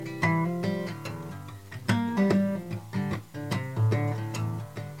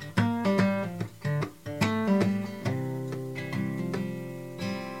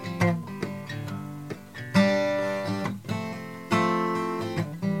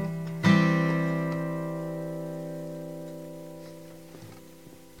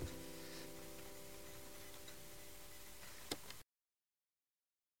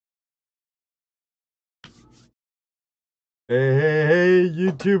Hey,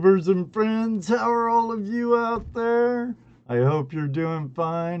 YouTubers and friends, how are all of you out there? I hope you're doing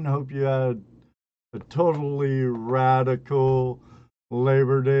fine. Hope you had a totally radical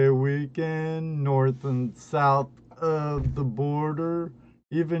Labor Day weekend, north and south of the border.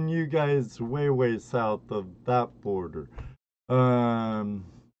 Even you guys way, way south of that border. Um,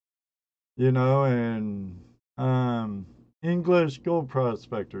 and English Gold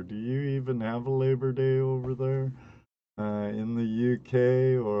Prospector, do you even have a Labor Day over there? In the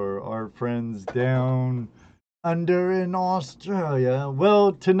UK or our friends down under in Australia.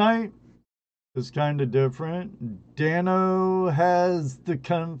 Well, tonight is kind of different. Dano has the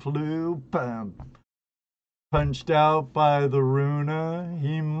Kung Flu punched out by the Runa.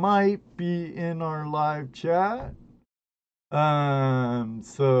 He might be in our live chat.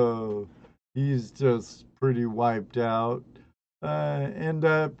 So he's just pretty wiped out. And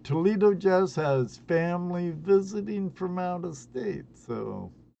Toledo Jess has family visiting from out of state,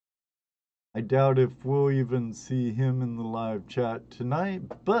 so I doubt if we'll even see him in the live chat tonight.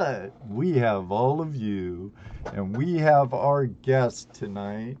 But we have all of you, and we have our guest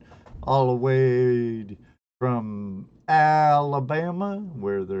tonight, all the way from Alabama,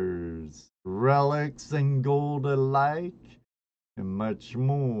 where there's relics and gold alike, and much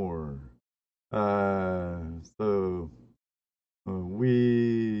more. Uh, so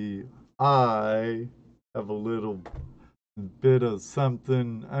I have a little bit of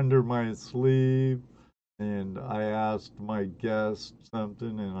something under my sleeve, and I asked my guest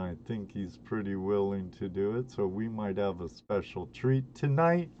something, and I think he's pretty willing to do it. So we might have a special treat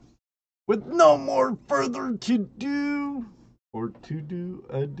tonight. With no more further to do, or to do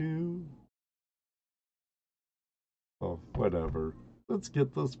ado. Oh, whatever. Let's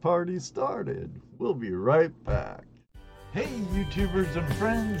get this party started. We'll be right back. Hey, YouTubers and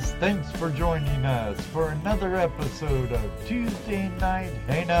friends, thanks for joining us for another episode of Tuesday Night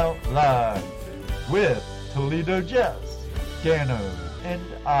Hangout Live with Toledo Jess, Dano, and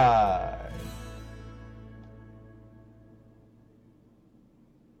I.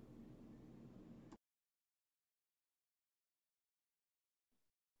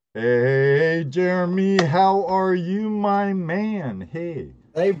 Hey, Jeremy, how are you, my man? Hey,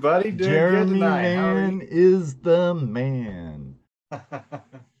 Hey, buddy, doing good Jeremy, tonight. How are you? man, is the man.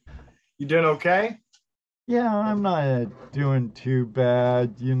 You doing okay? Yeah, I'm not doing too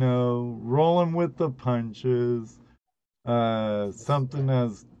bad, rolling with the punches. Something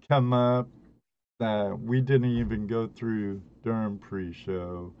has come up that we didn't even go through during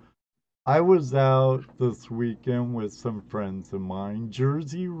pre-show. I was out this weekend with some friends of mine.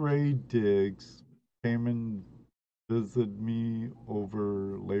 Jersey Ray Diggs came and visited me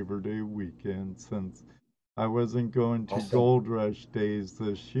over Labor Day weekend since I wasn't going to Awesome. Gold Rush Days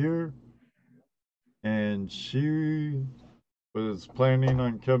this year, and she was planning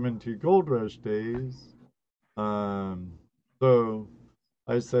on coming to Gold Rush Days. Um, so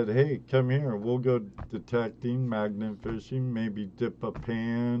I said, hey, come here. We'll go detecting, magnet fishing, maybe dip a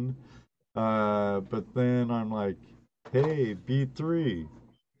pan. But then I'm like, hey, B3.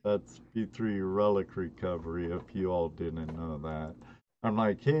 That's B3 Relic Recovery, if you all didn't know that. I'm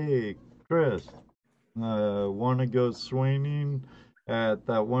like, hey, Chris, want to go swinging at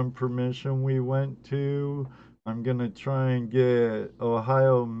that one permission we went to? I'm going to try and get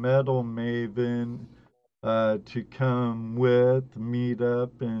Ohio Metal Maven to come with, meet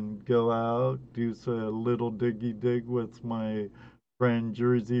up, and go out, do a little diggy dig with my friend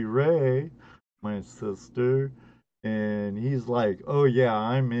Jersey Ray, my sister. And he's like, oh, yeah,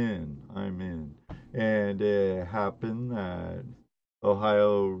 I'm in. And it happened that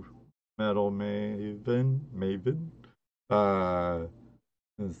Ohio Metal Maven, uh,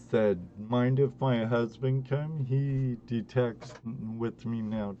 said, mind if my husband come? He detects with me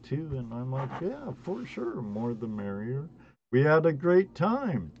now too. And I'm like, yeah, for sure, more the merrier. We had a great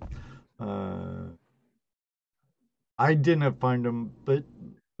time. Uh, I didn't find him, but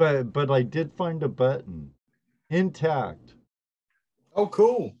I did find a button intact. Oh,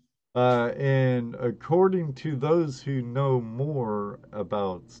 cool. And according to those who know more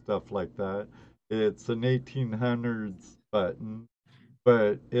about stuff like that, it's an 1800s button,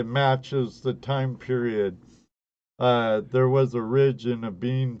 but it matches the time period. There was a ridge in a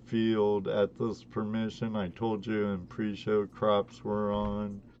bean field at this permission. I told you in pre-show crops were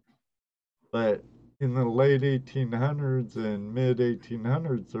on, but in the late 1800s and mid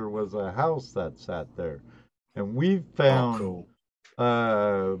 1800s, there was a house that sat there, and we Oh, found cool.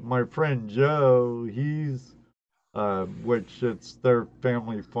 my friend Joe. He's which it's their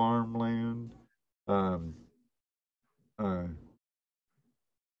family farmland. Um, uh,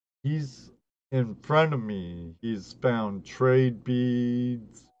 he's in front of me, he's found trade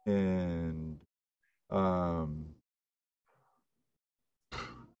beads and um.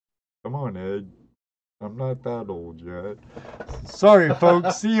 Come on, Ed. I'm not that old yet. Sorry,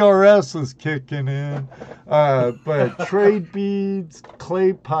 folks. CRS is kicking in. But trade beads,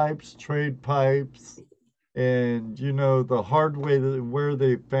 clay pipes, trade pipes, and the hard way that where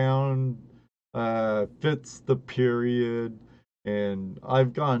they found fits the period. And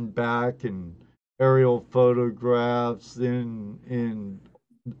I've gone back and aerial photographs in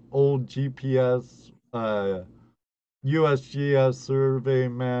old GPS USGS survey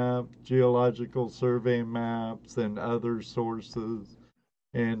map, geological survey maps, and other sources.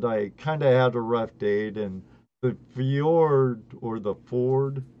 And I kind of had a rough date. And the fjord or the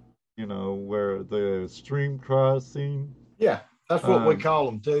ford, where the stream crossing, Yeah, that's what we um, call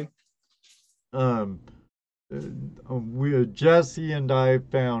them too. um, Jesse and I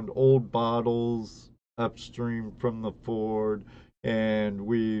found old bottles upstream from the ford, and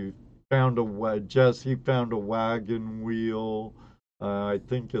we found Jesse found a wagon wheel. I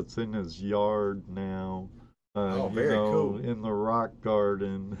think it's in his yard now. Oh, very cool. In the rock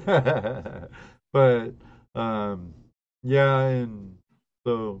garden. But um, yeah, and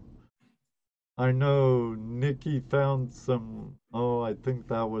so I know Nikki found some. Oh, I think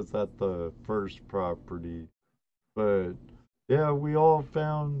that was at the first property. But yeah, we all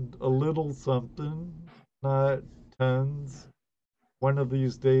found a little something, not tons. One of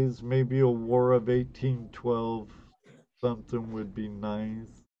these days, maybe a War of 1812 something would be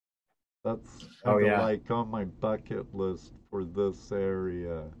nice. That's Oh kind of yeah. like on my bucket list for this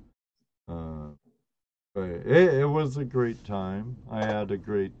area. Uh, but it was a great time. I had a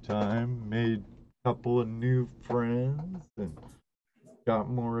great time, made a couple of new friends, and got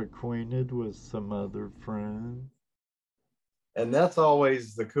more acquainted with some other friends. And that's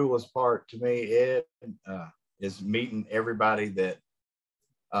always the coolest part to me, Ed, is meeting everybody that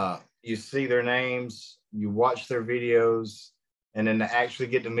you see their names, you watch their videos, and then to actually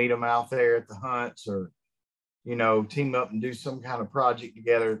get to meet them out there at the hunts or, team up and do some kind of project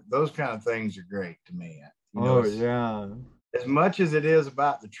together. Those kind of things are great to me. Oh, It's yeah. as much as it is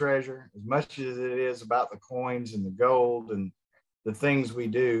about the treasure, as much as it is about the coins and the gold and the things we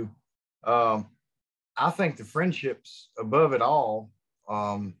do. Um, I think the friendships above it all.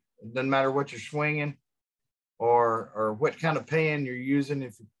 It doesn't matter what you're swinging or what kind of pan you're using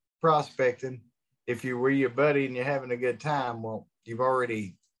if you're prospecting. If you're with your buddy and you're having a good time, well, you've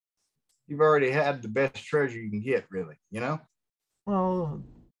already had the best treasure you can get, really. Well,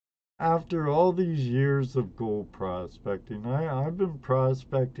 after all these years of gold prospecting, I've been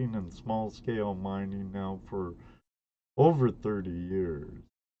prospecting in small scale mining now for over 30 years.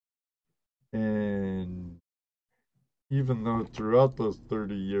 And even though throughout those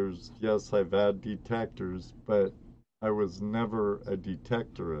 30 years, yes, I've had detectors, but I was never a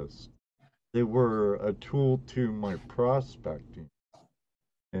detectorist. They were a tool to my prospecting.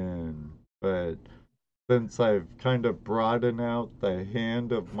 And, but since I've kind of broadened out the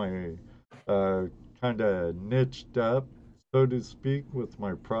hand of my uh, kind of niched up, so to speak, with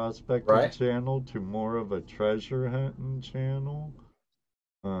my prospecting Right. channel to more of a treasure hunting channel.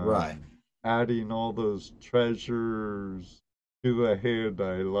 Right. Adding all those treasures to the hand,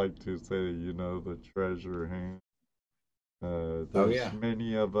 I like to say, the treasure hand. Oh There's yeah.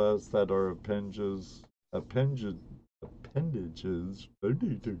 many of us that are appendages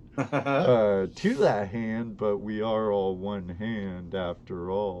to that hand, but we are all one hand after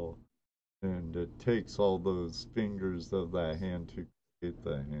all. And it takes all those fingers of that hand to create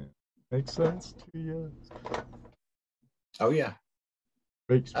the hand. Make sense to you? Oh yeah.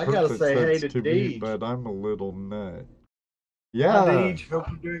 Makes I gotta perfect say hey sense to to me, Deej. but I'm a little nut. Hi Yeah. Deej. Hope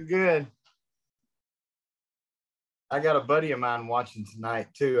you're doing good. I got a buddy of mine watching tonight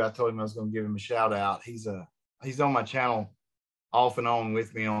too. I told him I was going to give him a shout out. He's on my channel off and on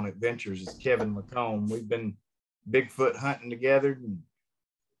with me on adventures. It's Kevin McComb. We've been Bigfoot hunting together and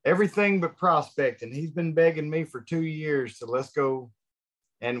everything but prospecting. He's been begging me for 2 years to let's go,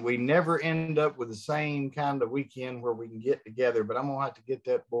 and we never end up with the same kind of weekend where we can get together. But I'm gonna have to get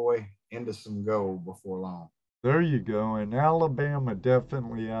that boy into some gold before long. There you go. And Alabama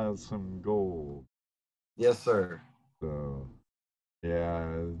definitely has some gold. Yes, sir. So, yeah,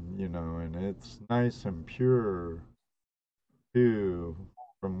 and it's nice and pure too,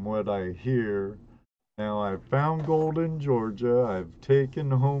 from what I hear. Now, I've found gold in Georgia. I've taken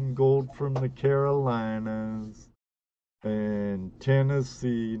home gold from the Carolinas and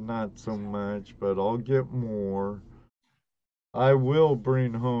Tennessee, not so much, but I'll get more. I will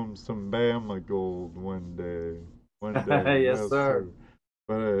bring home some Bama gold one day. One day, Yes, yes, sir. sir.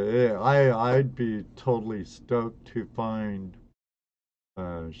 But I'd be totally stoked to find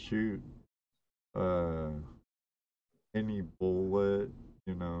shoot uh any bullet,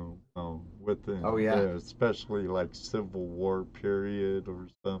 Oh within, yeah, especially like Civil War period or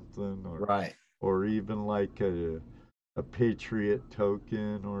something, right. or even like a Patriot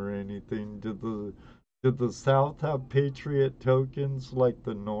token or anything. Did the South have Patriot tokens like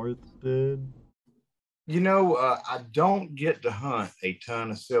the North did? I don't get to hunt a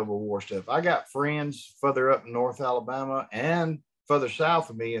ton of Civil War stuff. I got friends further up in North Alabama and further south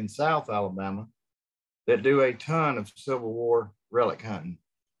of me in South Alabama that do a ton of Civil War relic hunting.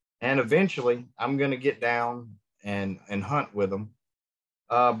 And eventually, I'm going to get down and hunt with them.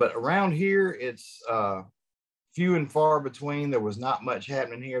 But around here, it's few and far between. There was not much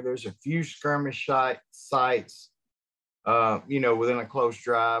happening here. There's a few skirmish sites, within a close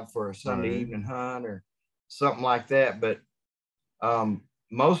drive for a Sunday Right. evening hunt or something like that. But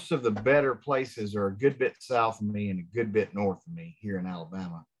most of the better places are a good bit south of me and a good bit north of me here in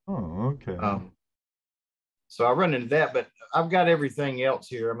Alabama. Oh, okay. Um, so I run into that, but I've got everything else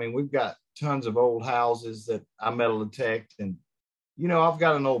here. I mean, we've got tons of old houses that I metal detect, and I've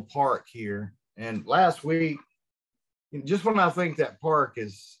got an old park here. And last week, just when I think that park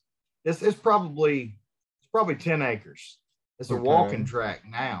is, it's probably 10 acres. It's a walking Okay. track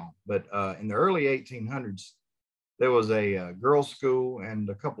now, but in the early 1800s, there was a girls' school and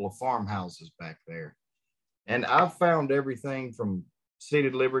a couple of farmhouses back there. And I've found everything from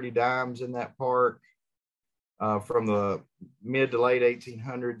seated Liberty dimes in that park from the mid to late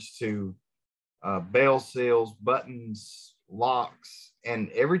 1800s to bell seals, buttons, locks. And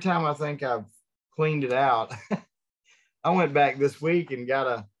every time I think I've cleaned it out, I went back this week and got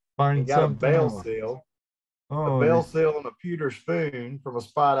a Find something bell else. seal, a Oh, bell seal and a pewter spoon from a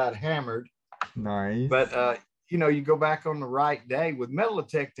spot I'd hammered. But nice. you go back on the right day with metal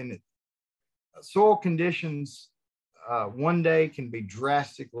detecting it. Soil conditions one day can be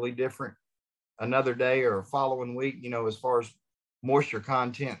drastically different another day or a following week. As far as moisture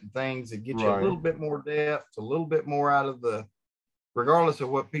content and things that get you a Right. little bit more depth, a little bit more out of the, regardless of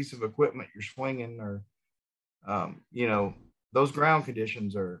what piece of equipment you're swinging, or um, you know, those ground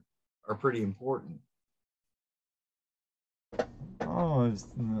conditions are pretty important. Oh,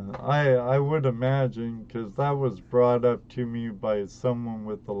 I would imagine because that was brought up to me by someone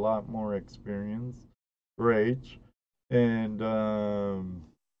with a lot more experience, Rach, and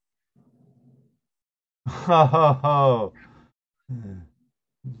oh,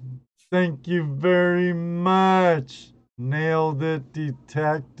 thank you very much. Nailed it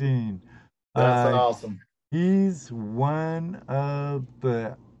detecting. That's Uh, awesome. he's one of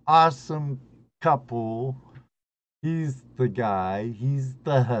the awesome couple. He's the guy. He's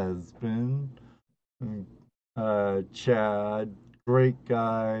the husband. Chad, great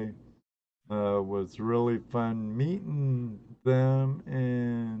guy. Was really fun meeting them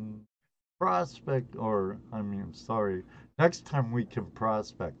in Prospect, or I mean, sorry. Next time we can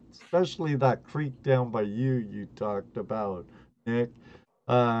prospect, especially that creek down by you talked about, Nick.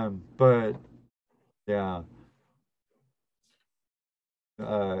 But yeah,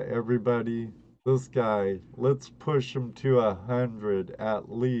 everybody, this guy, let's push him to 100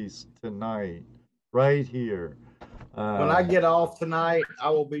 at least tonight, right here. When I Uh, get off tonight, I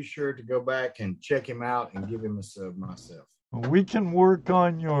will be sure to go back and check him out and give him a sub myself. we can work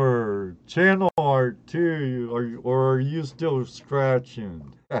on your channel art too, or are you still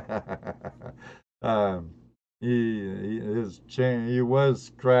scratching? um, he was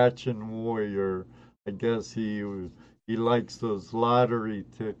scratching warrior. I guess he likes those lottery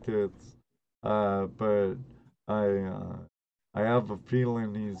tickets. But I uh, I have a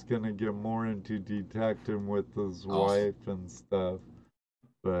feeling he's gonna get more into detecting with his Awesome. wife and stuff.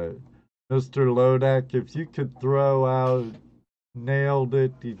 But Mr. Lodak, if you could throw out nailed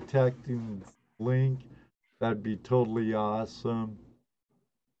it detecting link, that'd be totally awesome.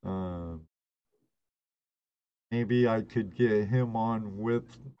 Um, Maybe I could get him on with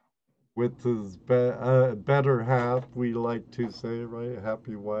his better half. We like to say, right?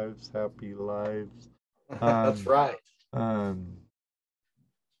 Happy wives, happy lives. That's Um, right. um,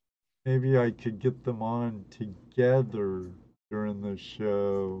 Maybe I could get them on together during the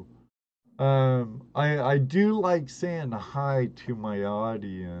show. I do like saying hi to my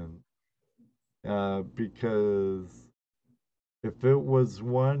audience, because if it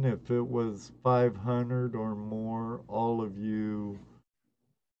was 500 or more, all of you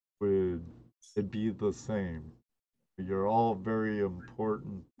would it'd be the same. You're all very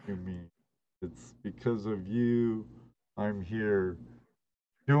important to me. It's because of you I'm here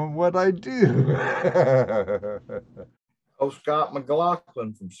doing what I do. Oh, Scott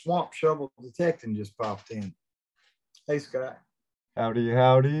McLaughlin from Swamp Shovel Detecting just popped in. Hey, Scott. Howdy,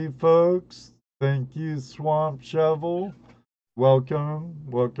 howdy, folks. Thank you, Swamp Shovel.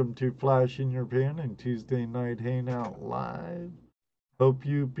 Welcome to Flash in Your Pan and Tuesday Night Hangout Live. Hope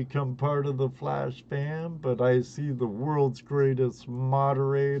you become part of the Flash fam, but I see the world's greatest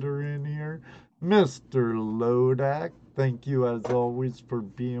moderator in here, Mr. Lodak. Thank you, as always, for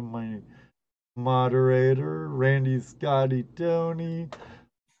being my moderator. Randy Scotty Tony,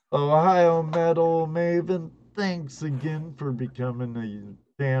 Ohio Metal Maven, thanks again for becoming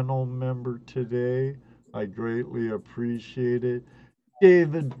a channel member today. I greatly appreciate it.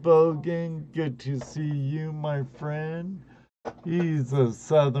 David Bogan, good to see you, my friend. He's a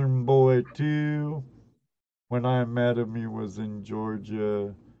southern boy, too. When I met him, he was in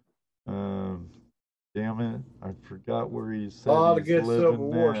Georgia. Um, damn it, I forgot where he A said lot of he's good Civil living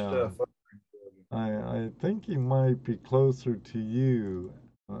War now. stuff. I think he might be closer to you.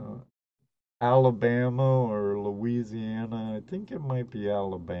 Alabama or Louisiana. I think it might be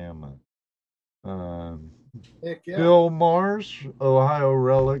Alabama. Um, Heck yeah. Bill Marsh, Ohio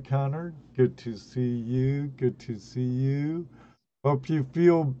Relic Hunter. Good to see you. Good to see you. Hope you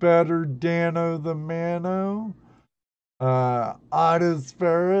feel better, Dano the Mano. Otis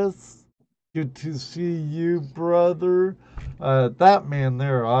Ferris. Good to see you, brother. That man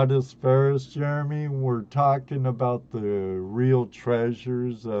there, Otis Ferris, Jeremy, we're talking about the real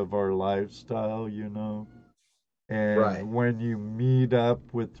treasures of our lifestyle, you know. Right. And when you meet up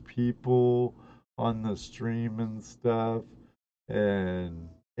with people on the stream and stuff and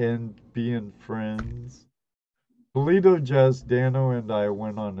being friends. Toledo Jess, Dano, and I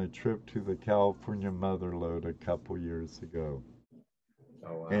went on a trip to the California Motherlode a couple years ago.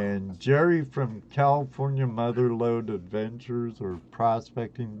 Oh, wow. And Jerry from California Motherlode Adventures or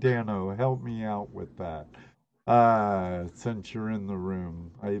Prospecting, Dano, help me out with that. Since you're in the room,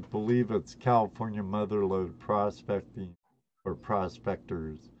 I believe it's California Motherlode Prospecting or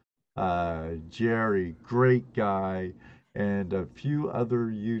Prospectors. Jerry, great guy, and a few other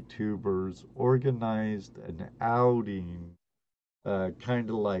YouTubers organized an outing, kind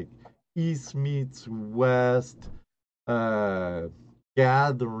of like East meets West, uh,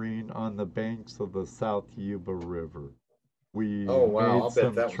 gathering on the banks of the South Yuba River. We Oh, wow. made I'll bet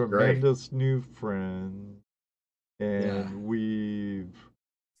some that was great. tremendous new friends, Yeah. and we've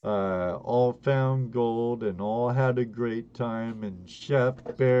all found gold and all had a great time. And Chef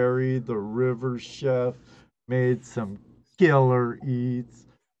Barry, the river chef, made some killer eats.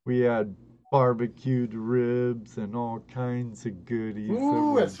 We had barbecued ribs and all kinds of goodies.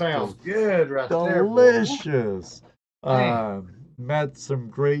 Ooh, It that was sounds good right there, boy. Ooh, delicious. man. Met some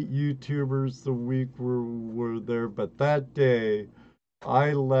great YouTubers the week were there, but that day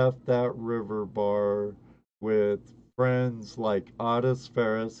I left that river bar with friends like Otis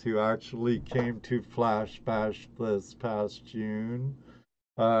Ferris, who actually came to Flash Bash this past June.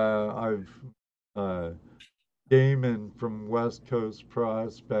 I've uh, Damon from West Coast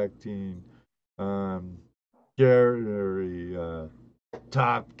Prospecting, um, Gary,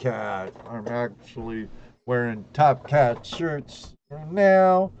 Top Cat. I'm actually wearing Top Cat shirts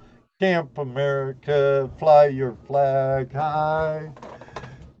now. Camp America, fly your flag high.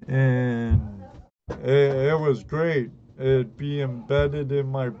 And it was great. It'd be embedded in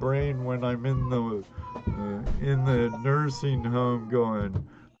my brain when I'm in the nursing home going,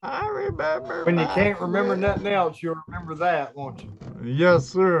 I remember When you back can't remember when. nothing else, you'll remember that, won't you? Yes,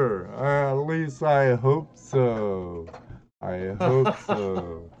 sir. At least I hope so. I hope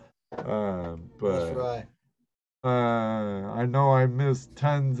so. That's But right. I know I missed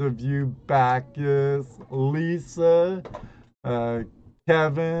tons of you, Bacchus, Lisa, uh,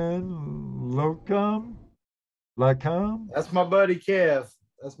 Kevin, Lacom. That's my buddy Kev.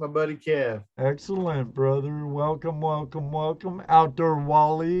 That's my buddy Kev. Excellent, brother. Welcome. Outdoor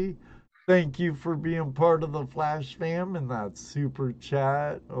Wally, thank you for being part of the Flash fam in that super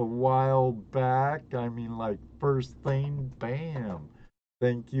chat a while back. I mean, like, first thing, bam.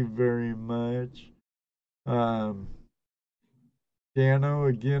 Thank you very much. Um, Dano,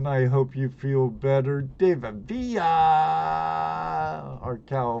 again, I hope you feel better. David Villa, our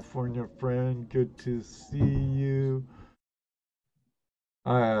California friend, good to see you.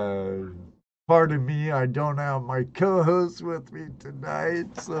 Uh, Pardon me, I don't have my co-host with me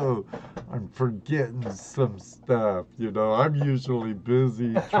tonight, so I'm forgetting some stuff. You know, I'm usually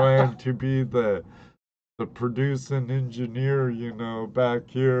busy trying to be the producing engineer, you know, back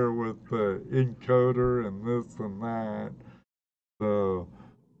here with the encoder and this and that. So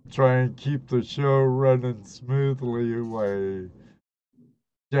try and keep the show running smoothly while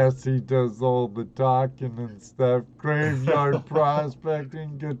Jesse does all the talking and stuff. Graveyard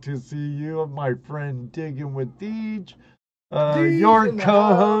prospecting. Good to see you. My friend Digging with Deej. Deej Your in the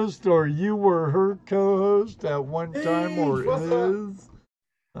house. co-host, or you were her co-host at one time, or Deej, what's up? is.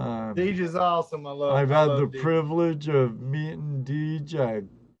 Um, Deej is awesome. I've I had the love Deej. privilege of meeting Deej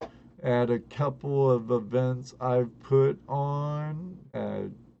at a couple of events I've put on.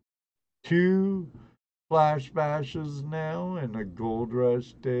 Two Flash Bashes now in the Gold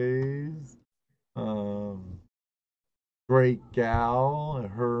Rush days. Um, Great gal,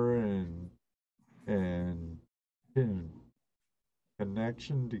 her and, and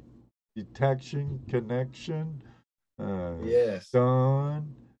connection, detection, connection. Yes.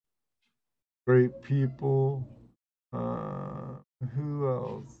 Don, great people. Uh, who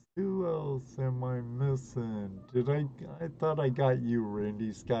else? Who else am I missing? Did I thought I got you,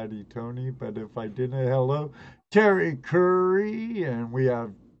 Randy, Scotty, Tony, but if I didn't, hello. Terry Curry, and we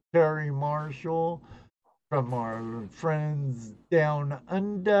have Terry Marshall from our friends down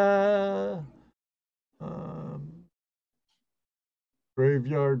under. Um,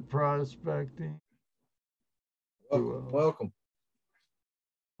 Graveyard prospecting. Who Welcome, else? welcome.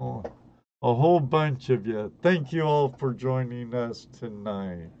 Oh, a whole bunch of you. Thank you all for joining us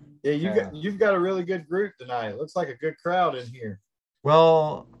tonight. Yeah, Yeah. you've got a really good group tonight. It looks like a good crowd in here.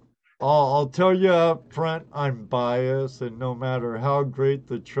 Well, I'll tell you up front, I'm biased, and no matter how great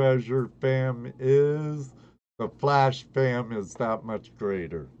the Treasure fam is, the Flash fam is that much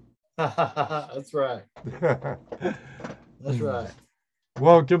greater. That's right. That's right.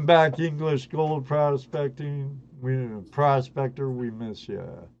 Welcome back, English Gold Prospecting. Prospector, we miss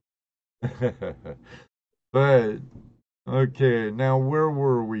you. But okay, now where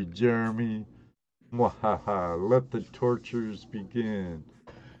were we, Jeremy? Mwahaha, let the tortures begin.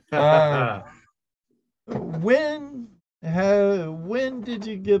 Um, when when did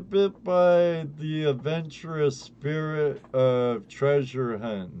you get bit by the adventurous spirit of treasure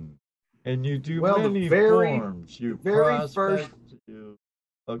hunting? And you do Well, many forms. the You very first, prospect. You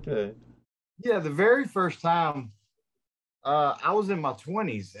okay? yeah, the very first time I was in my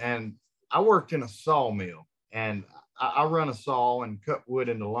 20s and I worked in a sawmill and I run a saw and cut wood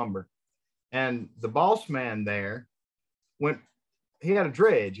into lumber. And the boss man there went, he had a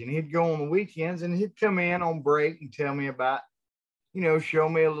dredge and he'd go on the weekends and he'd come in on break and tell me about, show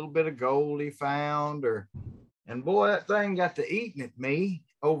me a little bit of gold he found and boy, that thing got to eating at me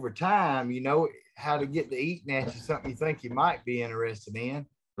over time, how to get to eating at you, something you think you might be interested in.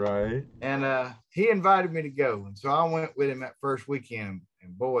 Right. And he invited me to go. And so I went with him that first weekend.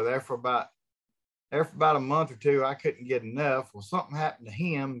 And boy, there for about a month or two, I couldn't get enough. Well, something happened to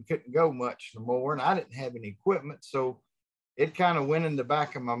him, couldn't go much no more, and I didn't have any equipment. So it kind of went in the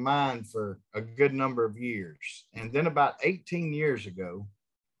back of my mind for a good number of years. And then about 18 years ago,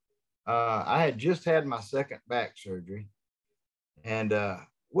 I had just had my second back surgery and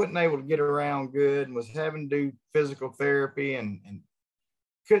wasn't able to get around good and was having to do physical therapy and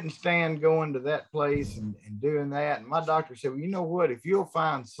couldn't stand going to that place and doing that. And my doctor said, well, you know what? If you'll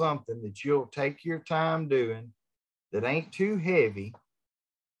find something that you'll take your time doing that ain't too heavy.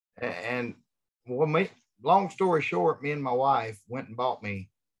 And well, long story short, me and my wife went and bought me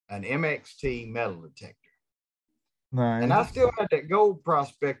an MXT metal detector. And I Nice. still had that gold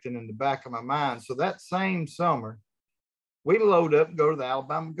prospecting in the back of my mind. So that same summer, we load up and go to the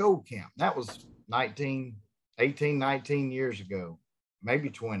Alabama Gold Camp. That was 19 years ago, maybe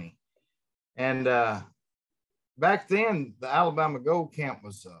 20. And back then, the Alabama Gold Camp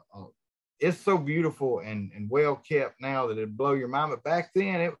was, it's so beautiful and well kept now that it'd blow your mind. But back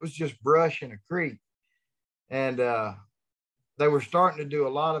then, it was just brush in a creek. And they were starting to do a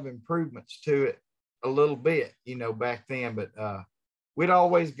lot of improvements to it a little bit, back then. But we'd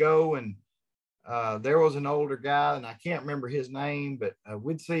always go and there was an older guy, and I can't remember his name, but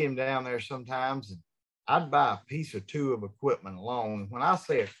we'd see him down there sometimes. And I'd buy a piece or two of equipment alone. When I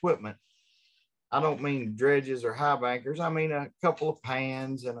say equipment, I don't mean dredges or high bankers. I mean a couple of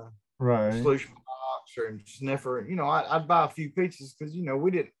pans and a Right. solution box or a sniffer. I'd buy a few pieces because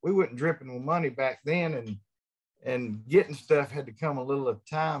we weren't dripping with money back then, and getting stuff had to come a little at a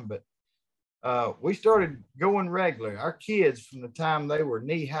time. But we started going regular. Our kids, from the time they were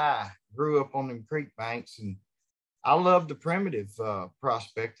knee high, grew up on them creek banks, and I love the primitive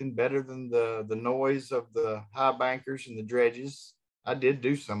prospecting better than the noise of the high bankers and the dredges. I did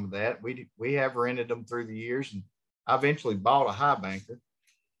do some of that. We have rented them through the years, and I eventually bought a high banker,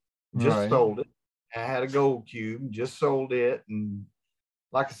 just Right. sold it. I had a gold cube, just sold it, and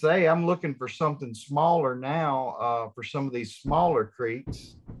like I say, I'm looking for something smaller now for some of these smaller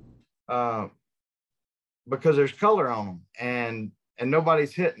creeks because there's color on them, and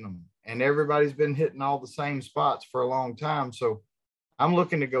nobody's hitting them, and everybody's been hitting all the same spots for a long time. So I'm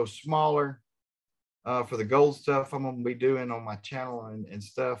looking to go smaller for the gold stuff I'm gonna be doing on my channel and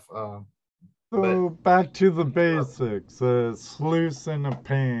stuff. But So back to the basics, sluice in a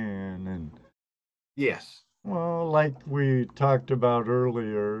pan, and yes, well, like we talked about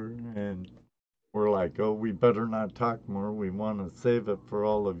earlier, and we're like, oh, we better not talk more. We want to save it for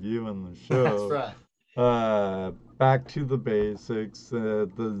all of you in the that's show. right. Back to the basics, the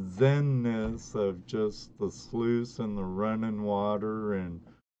zenness of just the sluice and the running water and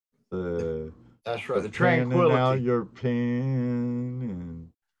The, the that's the right. The panning out tranquility. your pan and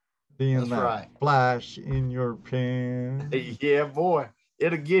seeing That's that right. flash in your pan. Yeah, boy,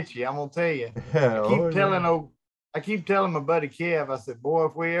 it'll get you. I'm gonna tell you. I Yeah, oh keep telling yeah. old, I keep telling my buddy Kev. I said, boy,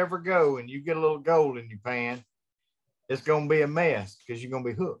 if we ever go and you get a little gold in your pan, it's gonna be a mess because you're gonna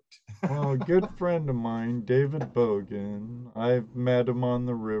be hooked. Well, a good friend of mine, David Bogan, I've met him on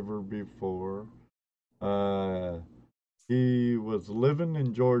the river before. Uh, he was living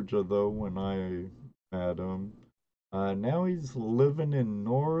in Georgia though when I met him. Now he's living in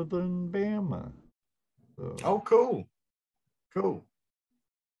northern Bama. So, Oh, cool, cool.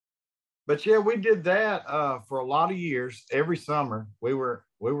 But yeah, we did that for a lot of years. Every summer, we were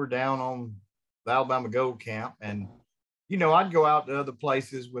down on the Alabama Gold Camp, and I'd go out to other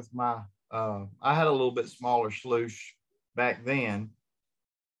places with my. I had a little bit smaller sluice back then.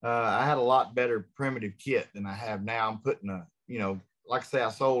 I had a lot better primitive kit than I have now. I'm putting like I say, I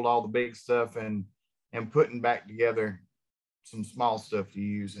sold all the big stuff and putting back together some small stuff to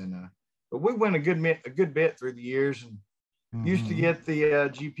use. And but we went a good bit through the years, and used to mm-hmm. get the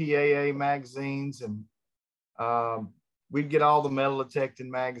GPAA magazines, and um, we'd get all the metal detecting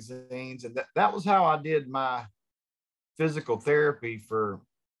magazines, and that was how I did my physical therapy for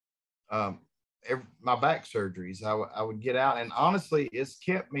um, my back surgeries. I would get out, and honestly, it's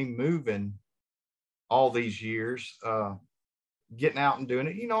kept me moving all these years, getting out and doing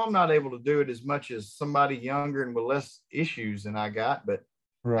it. I'm not able to do it as much as somebody younger and with less issues than I got, but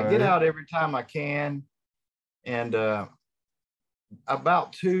I get Right. out every time I can. And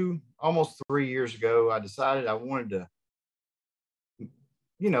about almost 3 years ago, I decided I wanted to,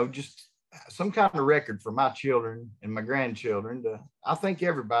 just some kind of record for my children and my grandchildren. I think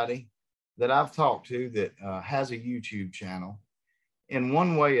everybody that I've talked to that has a YouTube channel, in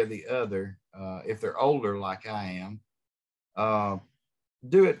one way or the other, if they're older like I am, uh,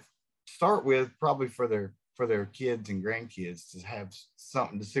 do it. Start with probably for their kids and grandkids to have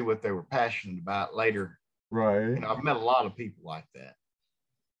something to see what they were passionate about later. Right. I've met a lot of people like that,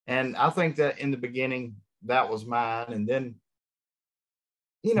 and I think that in the beginning that was mine, and then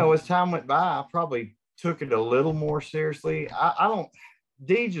as time went by, I probably took it a little more seriously. I don't.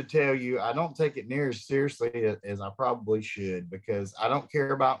 Deej will tell you I don't take it near as seriously as I probably should, because I don't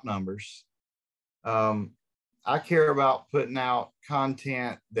care about numbers. Um, I care about putting out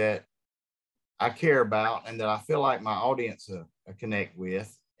content that I care about and that I feel like my audience connect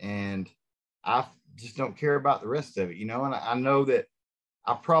with, and I just don't care about the rest of it, And I know that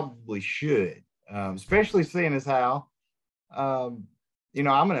I probably should, especially seeing as how, um,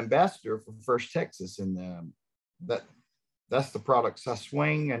 I'm an ambassador for First Texas, and that that's the products I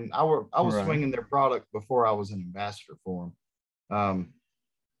swing, and I was Right. swinging their product before I was an ambassador for them.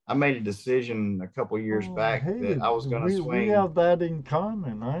 I made a decision a couple years Oh, back hey, that I was going to we swing. have that in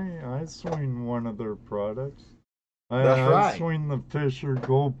common. I swing one of their products. That's I right. swing the Fisher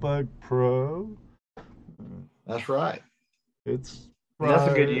Goldbug Pro. Uh, That's right. It's And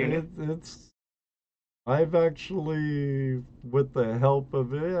that's a good unit. it's. I've actually, with the help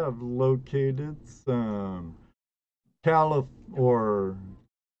of it, I've located some or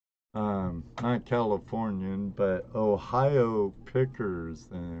not Californian, but Ohio pickers,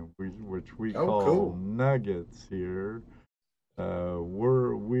 which we Oh, call cool. nuggets here.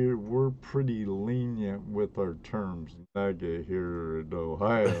 We're pretty lenient with our terms, nugget here in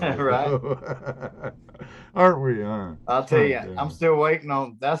Right. Ohio, aren't we? Huh? I'll tell you, I'm Yeah. still waiting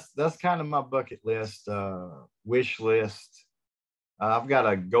on that's kind of my bucket list, wish list. I've got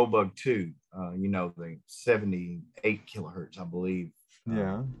a GoBug 2, the 78 kilohertz, I believe,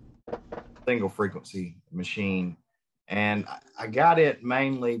 Yeah. single frequency machine. And I got it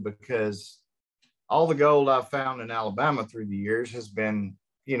mainly because all the gold I've found in Alabama through the years has been,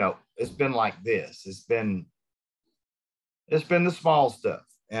 it's been like this. It's been the small stuff.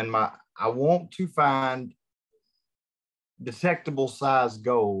 And I want to find detectable size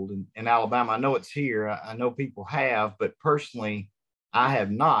gold in Alabama. I know it's here. I know people have, but personally, I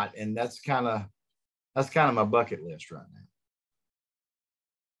have not, and that's kind of my bucket list right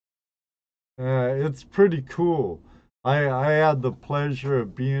now. It's pretty cool. I had the pleasure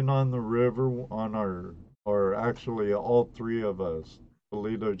of being on the river on or actually all three of us,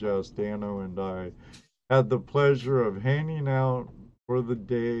 Polito, Justano, and I, had the pleasure of hanging out for the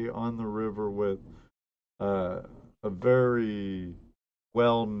day on the river with uh, a very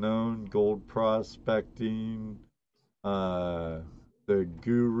well known gold prospecting, uh, the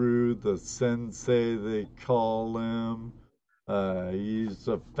guru, the sensei, they call him. He's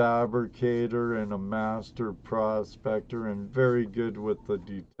a fabricator and a master prospector and very good with the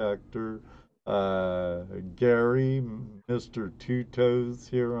detector. Gary, Mr. Two Toes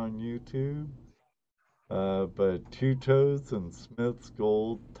here on YouTube. But Two Toes and Smith's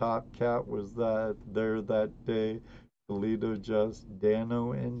Gold Top Cat was there that day. Toledo, Just,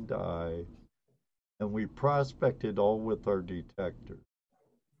 Dano, and I. And we prospected all with our detector.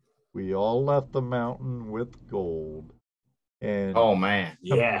 We all left the mountain with gold. And Oh man,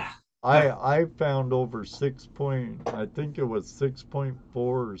 yeah. I found over I think it was 6.4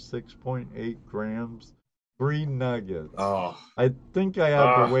 or 6.8 grams, three nuggets. Oh, I think I had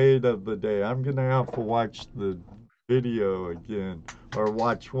the uh, weight of the day. I'm gonna have to watch the video again or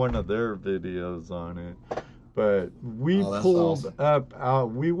watch one of their videos on it. But we oh, that's pulled awesome. up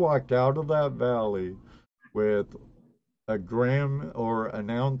out. We walked out of that valley with a gram or an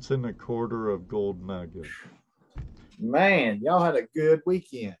ounce and a quarter of gold nuggets. Man, y'all had a good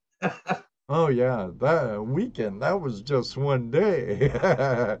weekend. Oh yeah, that weekend, that was just one day.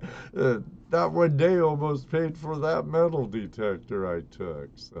 That one day almost paid for that metal detector I took.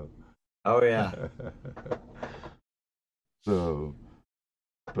 So, Oh yeah. so,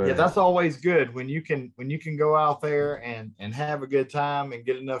 Yeah, but that's always good when you can go out there and have a good time and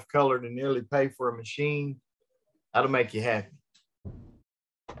get enough color to nearly pay for a machine. That'll make you happy.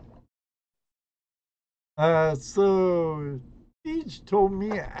 so Peach told me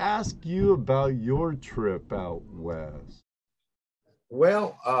to ask you about your trip out west.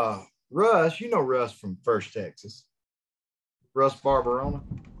 Well, Russ, you know Russ from First Texas, Russ Barberona,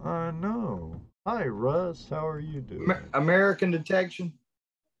 No. Hi Russ, how are you doing? American Detection.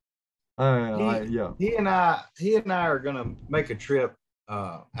 Yeah. He and I are gonna make a trip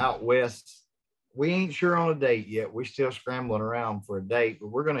out west. We ain't sure on a date yet. We're still scrambling around for a date, but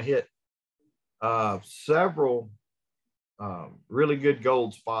we're gonna hit several really good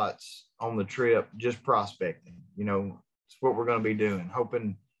gold spots on the trip just prospecting. You know, it's what we're going to be doing.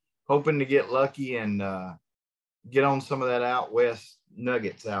 Hoping to get lucky and get on some of that out west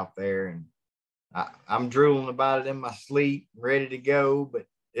nuggets out there. And I'm drooling about it in my sleep, ready to go. But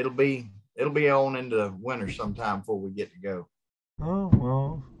it'll be on into winter sometime before we get to go. Oh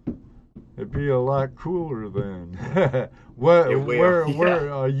well, it'd be a lot cooler then. What? It will, yeah.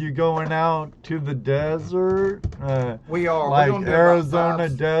 Where are you going out to the desert? We are. We're Like going to do about five. Arizona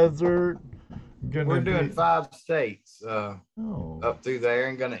desert? We're Gonna doing be. 5 states Oh. up through there,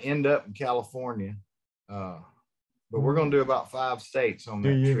 and going to end up in California. Uh, but we're Hmm. going to do about 5 states on Do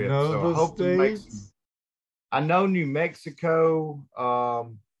that you trip. know So I the hope to make some. states? I know New Mexico.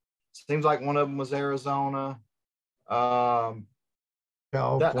 Seems like one of them was Arizona. Um, that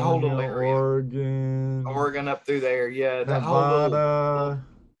whole California, little area, Oregon, Oregon up through there. Yeah, Nevada.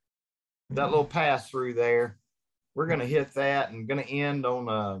 that little pass through there. We're gonna hit that and gonna end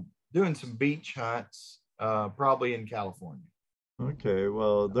on doing some beach hunts, probably in California. Okay,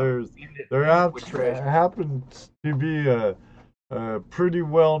 well, End it with treasure. happens to be a pretty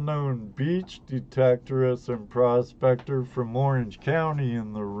well-known beach detectorist and prospector from Orange County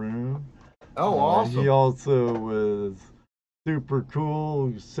in the room. Oh, He awesome! also was super cool.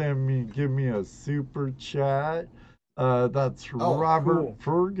 Give me a super chat. That's Oh, Robert cool.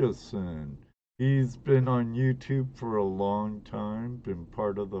 Ferguson. He's been on YouTube for a long time, been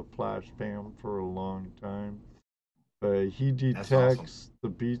part of the Flash fam for a long time. He That's awesome. detects the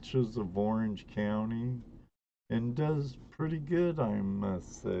beaches of Orange County and does pretty good, I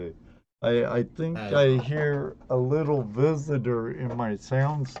must say. I think That is I awesome. hear a little visitor in my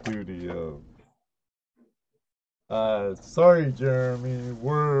sound studio. Sorry, Jeremy.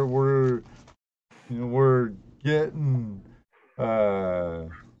 We're getting. Uh,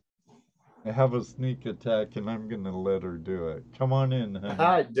 I have a sneak attack, and I'm gonna let her do it. Come on in, All honey.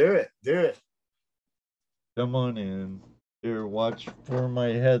 right, do it. Do it. Come on in. Here, watch for my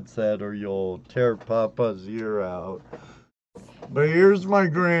headset, or you'll tear Papa's ear out. But here's my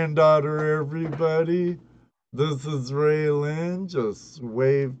granddaughter, everybody. This is Raylan. Just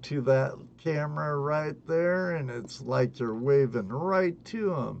wave to that camera right there, and it's like you're waving right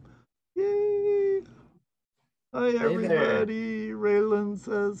to him. Yay! Hi, Hey there. everybody. Raylan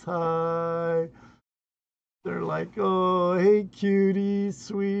says hi. They're like, oh, hey, cutie,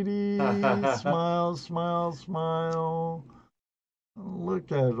 sweetie, smile, smile, smile.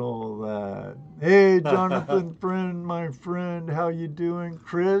 Look at all that. Hey, Jonathan, friend, my friend, how you doing?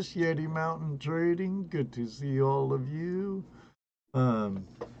 Chris, Yeti Mountain Trading, good to see all of you. Um,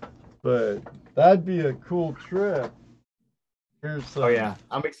 but that'd be a cool trip. Here's Oh some, yeah,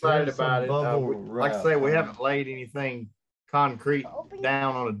 I'm excited here's about some it. bubble Like I wrap. say, we haven't laid anything concrete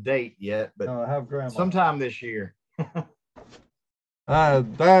down on a date yet, but No, have grandma. sometime this year.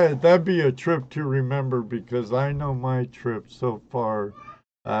 That'd be a trip to remember because I know my trip so far,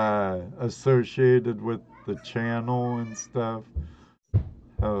 associated with the channel and stuff,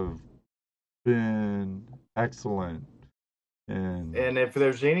 have been excellent. And And if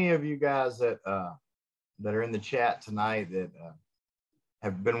there's any of you guys that are in the chat tonight that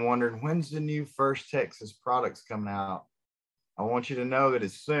have been wondering when's the new First Texas products coming out, I want you to know that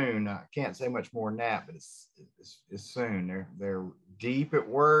it's soon. I can't say much more than that, but it's soon. They're deep at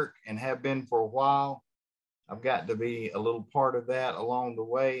work and have been for a while. I've got to be a little part of that along the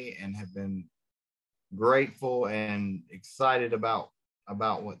way, and have been grateful and excited about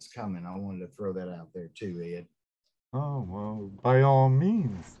what's coming. I wanted to throw that out there too, Ed. oh well, by all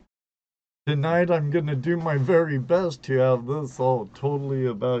means. Tonight I'm gonna do my very best to have this all totally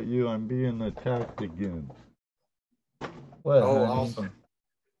about you. I'm being attacked again. What, Oh, honey? awesome.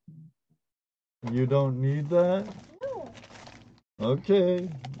 You don't need that? Okay.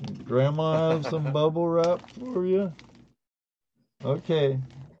 Grandma have some bubble wrap for you? Okay.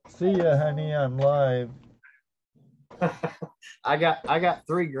 See ya, honey. I'm live. I got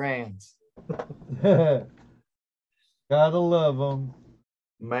 3 grands. Gotta love them.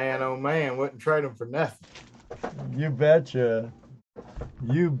 Man, oh man, wouldn't trade them for nothing. You betcha.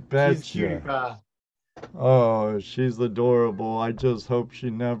 You She's cutie betcha. pie. Oh, she's adorable. I just hope she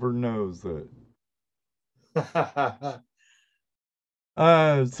never knows it.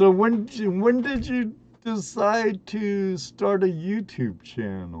 So when did you decide to start a YouTube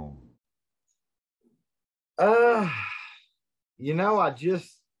channel? uh,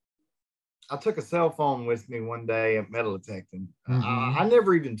 I took a cell phone with me one day at metal detecting. Mm-hmm. I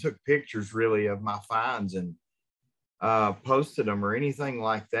never even took pictures really of my finds and posted them or anything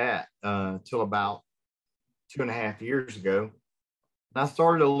like that till about 2.5 years ago. And I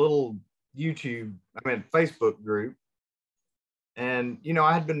started a little Facebook group. And,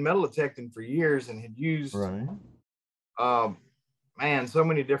 I had been metal detecting for years and had used, Right. uh, man, so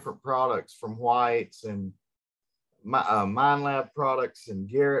many different products from Whites and Mind Lab products and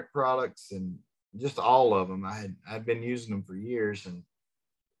Garrett products and just all of them. I'd been using them for years, and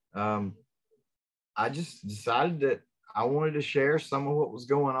um, I just decided that I wanted to share some of what was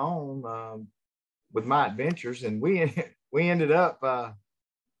going on with my adventures, and we ended up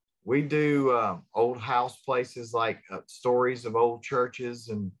we do old house places like stories of old churches,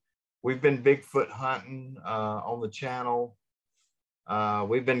 and we've been Bigfoot hunting on the channel.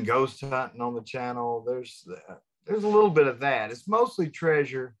 We've been ghost hunting on the channel. There's a little bit of that. It's mostly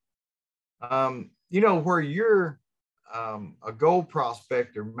treasure. Where you're a gold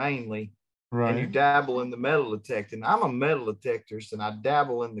prospector mainly, and you Right. dabble in the metal detecting. I'm a metal detector, and I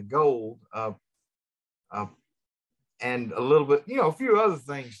dabble in the gold, uh, and a little bit, a few other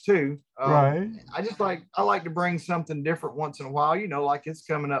things too. Right. I like to bring something different once in a while. Like it's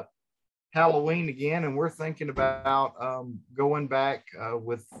coming up Halloween again, and we're thinking about going back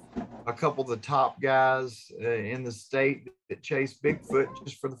with a couple of the top guys in the state that chase Bigfoot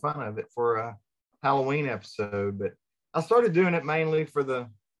just for the fun of it for a Halloween episode. But I started doing it mainly for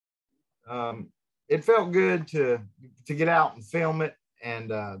um, it felt good to get out and film it,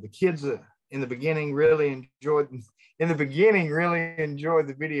 and the kids in the beginning really enjoyed. In the beginning, really enjoyed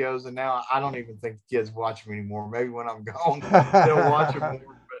the videos, and now I don't even think the kids watch them anymore. Maybe when I'm gone, they'll watch them more.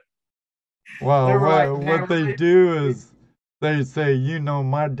 They Well, were like, what Dad, they do is they say,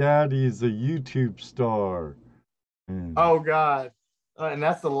 my daddy's a YouTube star. And oh God. And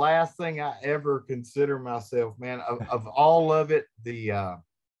that's the last thing I ever consider myself, man. Of all of it, the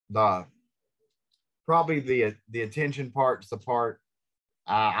probably the attention part's the part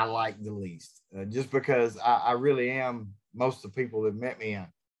I like the least, just because I really am. Most of the people that met me,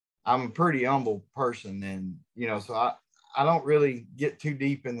 I'm a pretty humble person, and so I don't really get too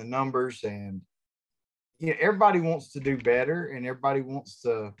deep in the numbers, and everybody wants to do better, and everybody wants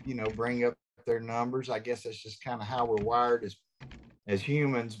to bring up their numbers. I guess that's just kind of how we're wired as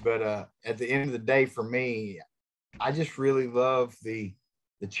humans. But at the end of the day, for me, I just really love the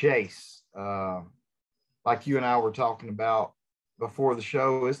chase. Like you and I were talking about before the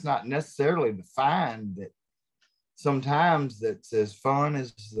show, it's not necessarily the find that sometimes that's as fun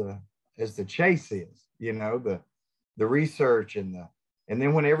as the chase is. you know, the research and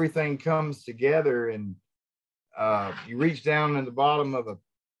then when everything comes together and you reach down in the bottom of a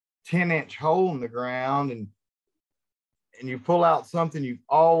 10-inch hole in the ground and you pull out something you've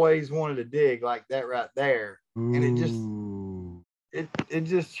always wanted to dig, like that right there. And Ooh. it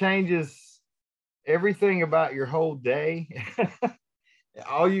just changes everything about your whole day.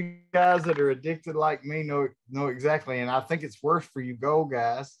 All you guys that are addicted like me know exactly. And I think it's worse for you gold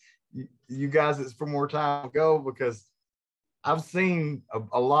guys, you guys that's for more time gold, because I've seen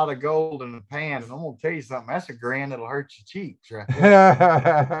a lot of gold in the pan, and I'm gonna tell you something. That's a grin that'll hurt your cheeks right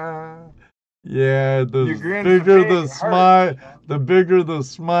there. Yeah, Your the grin's so bigger big the it hurts. smile, the bigger the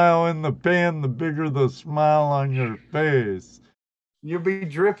smile in the pan, the bigger the smile on your face. You'll be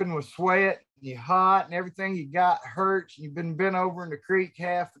dripping with sweat, and you're hot, and everything you got hurts. You've been bent over in the creek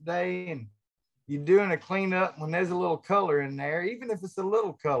half the day, and you're doing a cleanup when there's a little color in there. Even if it's a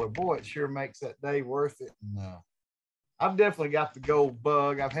little color, boy, it sure makes that day worth it. And I've definitely got the gold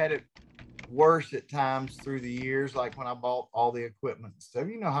bug. I've had it worse at times through the years, like when I bought all the equipment and stuff.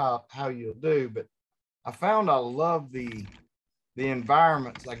 You know how you'll do, but I found I love the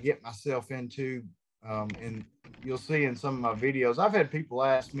environments I get myself into. And you'll see in some of my videos, I've had people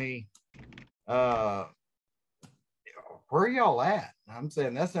ask me, uh, where are y'all at? And I'm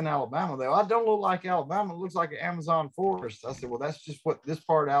saying that's in Alabama. Though I don't look like Alabama. It looks like an Amazon forest. I said, well, that's just what this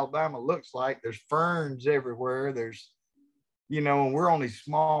part of Alabama looks like. There's ferns everywhere. There's, and we're on these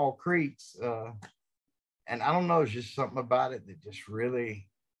small creeks. And I don't know, it's just something about it that just really,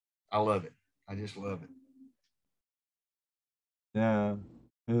 I love it. I just love it. Yeah,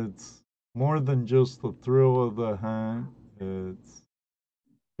 it's more than just the thrill of the hunt. It's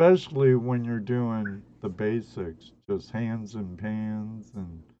especially when you're doing the basics, just hands and pans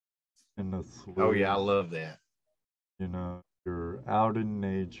and the Oh yeah, I sliz. love that. You're out in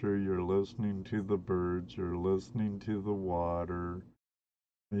nature, you're listening to the birds, you're listening to the water,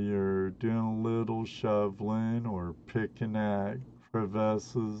 you're doing a little shoveling or picking at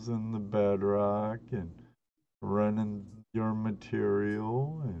crevices in the bedrock and running your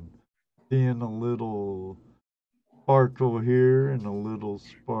material and seeing a little sparkle here and a little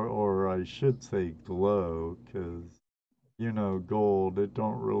spark, or I should say glow, because gold, it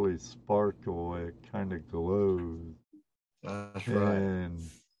don't really sparkle, it kind of glows. That's right. And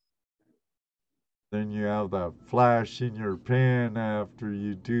then you have that flash in your pan after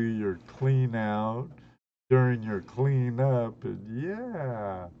you do your clean out during your clean up, and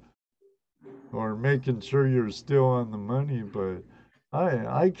yeah, or making sure you're still on the money. But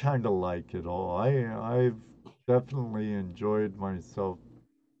I kind of like it all. I've definitely enjoyed myself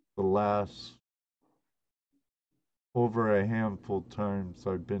the last over a handful times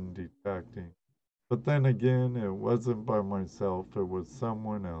I've been detecting. But then again, it wasn't by myself, it was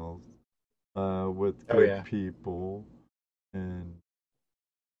someone else with Oh good yeah. people. And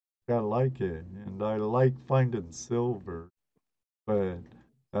I like it. And I like finding silver. But,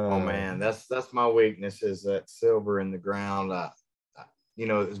 Oh uh, man, that's my weakness is that silver in the ground.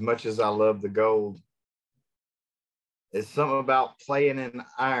 As much as I love the gold, it's something about playing in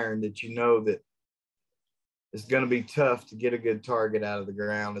iron that that it's going to be tough to get a good target out of the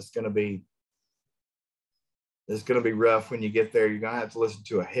ground. It's going to be rough when you get there. You're going to have to listen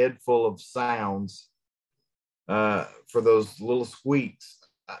to a head full of sounds for those little squeaks.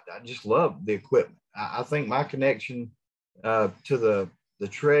 I just love the equipment. I think my connection to the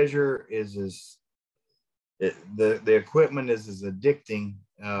treasure the equipment is as addicting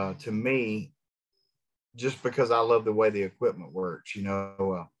to me just because I love the way the equipment works.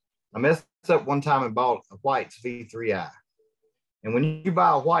 I messed up one time and bought a White's V3i. And when you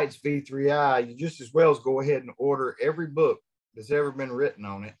buy a White's V3i, you just as well as go ahead and order every book that's ever been written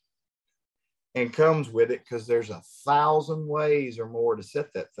on it and comes with it, because there's 1,000 ways or more to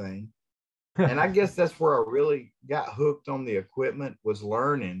set that thing. And I guess that's where I really got hooked on the equipment, was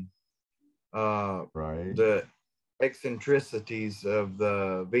learning right. the eccentricities of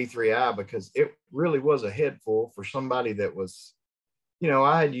the V3i, because it really was a head full for somebody that was,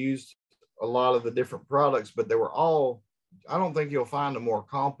 I had used a lot of the different products, but they were all, I don't think you'll find a more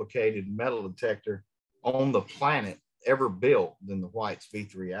complicated metal detector on the planet ever built than the White's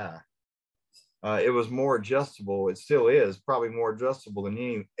V3i. It was more adjustable. It still is probably more adjustable than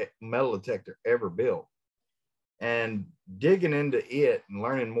any metal detector ever built. And digging into it and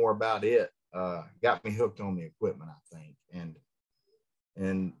learning more about it got me hooked on the equipment, I think.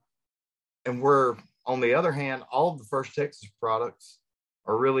 And we're, on the other hand, all of the First Texas products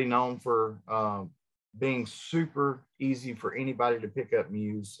are really known for being super easy for anybody to pick up and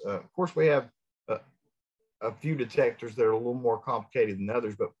use. Of course, we have a few detectors that are a little more complicated than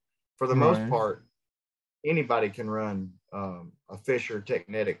others, but for the most Right. part, anybody can run a Fisher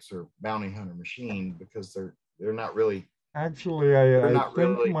Technetics or Bounty Hunter machine because they're not really Actually, they're I not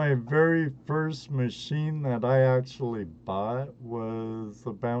think really my very first machine that I actually bought was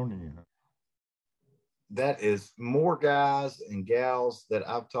a bounty hunter. that is more guys and gals that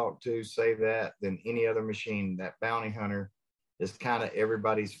I've talked to say that than any other machine. That Bounty Hunter is kind of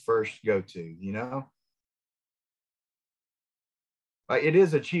everybody's first go to, you know? Like it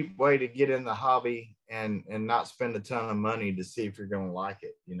is a cheap way to get in the hobby and not spend a ton of money to see if you're going to like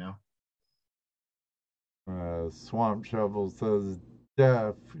it, you know? Swamp Shovel says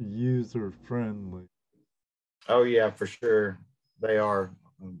deaf, user friendly. Oh yeah, for sure. They are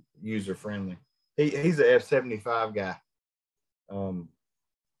user friendly. He's a F-75 guy. Um,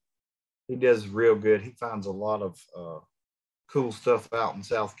 he does real good. He finds a lot of cool stuff out in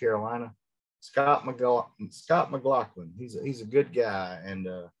South Carolina. Scott McLaughlin. He's a good guy, and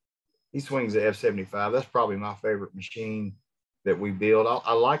he swings the F-75. That's probably my favorite machine that we build.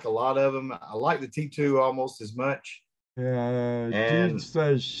 I like a lot of them. I like the T2 almost as much. Yeah, Deej And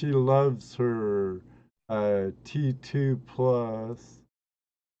says she loves her T2 Plus.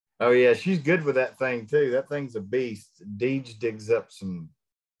 oh yeah, she's good with that thing too. That thing's a beast. Deej digs up some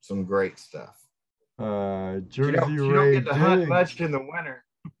great stuff. Jersey She don't Ray get to hunt Diggs. much in the winter.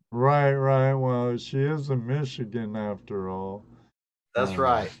 Right, right. Well, she is in Michigan after all. That's Uh,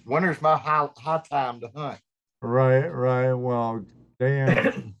 right. Winter's my high time to hunt. right, right. Well,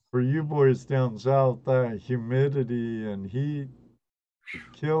 damn, for you boys down south, that humidity and heat,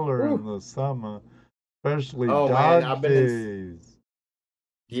 killer in the summer, especially Oh man, dog I've been in. days.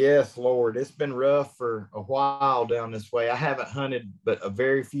 Yes, Lord, it's been rough for a while down this way. I haven't hunted but a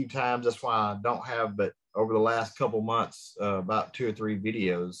very few times. That's why I don't have but over the last couple months about 2 or 3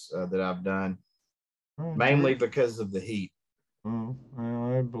 videos that I've done, Oh, mainly because of the heat. oh,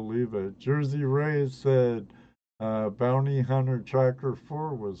 well, I believe it. Jersey Ray said Bounty Hunter Tracker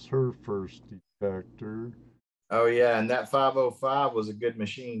 4 was her first detector. Oh yeah, and that 505 was a good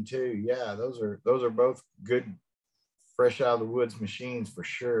machine too. Yeah, those are both good, fresh out of the woods machines for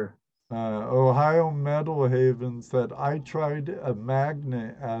sure. Ohio Metal Haven said, I tried a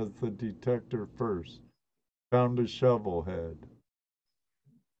magnet as the detector first. Found a shovel head.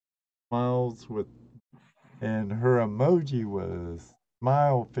 Smiles with, and her emoji was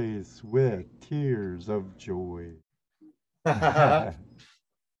smile face with tears of joy.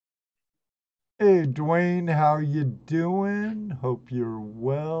 Hey, Dwayne, how you doing? Hope you're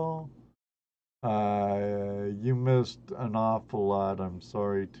well. You missed an awful lot, I'm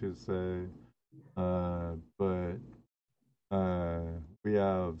sorry to say. But we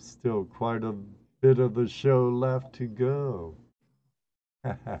have still quite a bit of the show left to go.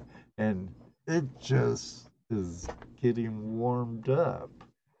 And it just is getting warmed up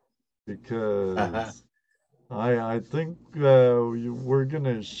because I think we're going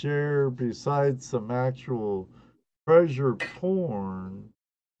to share, besides some actual treasure porn,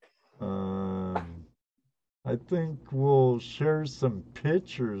 um, I think we'll share some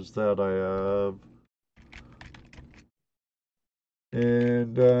pictures that I have.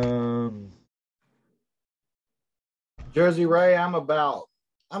 And Jersey Ray, I'm about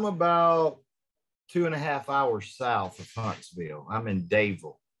 2.5 hours south of Huntsville. I'm in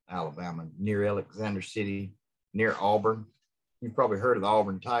Dadeville, Alabama, near Alexander City, near Auburn. You've probably heard of the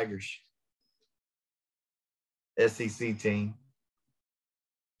Auburn Tigers, SEC team.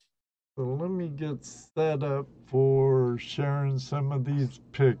 so let me get set up for sharing some of these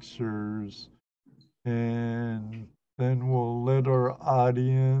pictures, and then we'll let our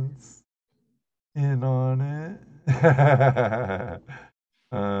audience in on it.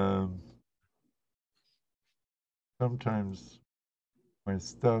 um, Sometimes my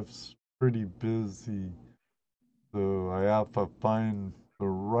stuff's pretty busy, so I have to find the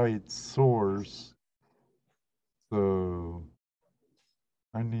right source. So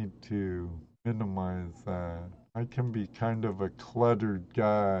I need to minimize that. I can be kind of a cluttered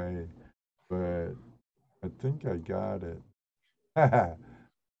guy, but I think I got it. I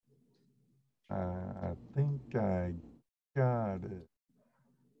think I got it.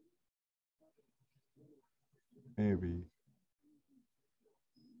 Maybe.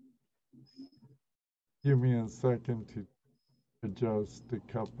 Give me a second to adjust a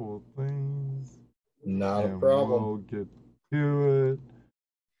couple of things, Not a and problem. we'll get to it.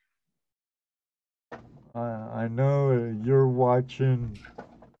 I know you're watching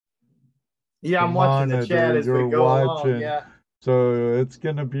Yeah, the I'm watching the monitor, chat as we you're go along. watching, Yeah. so it's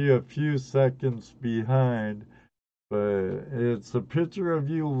going to be a few seconds behind, but it's a picture of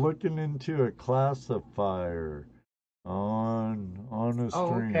you looking into a classifier on a Oh,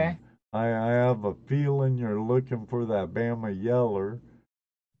 stream. okay. I have a feeling you're looking for that Bama Yeller.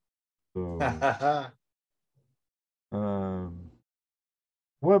 So, um,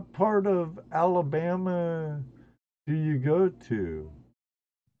 what part of Alabama do you go to?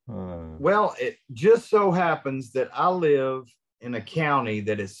 Uh, Well, it just so happens that I live in a county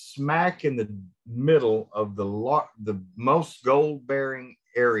that is smack in the middle of the most gold bearing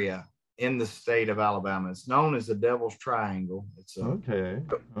area in the state of Alabama. It's known as the Devil's Triangle. It's a okay,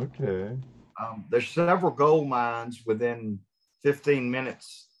 okay. there's several gold mines within 15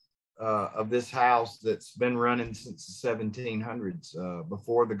 minutes of this house that's been running since the 1700s,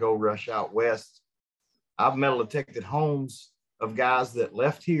 before the gold rush out west. I've metal detected homes of guys that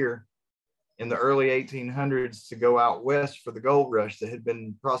left here in the early 1800s to go out west for the gold rush that had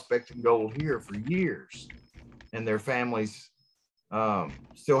been prospecting gold here for years, and their families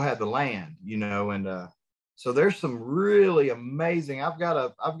still had the land, and so there's some really amazing. I've got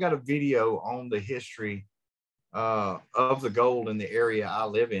a video on the history of the gold in the area I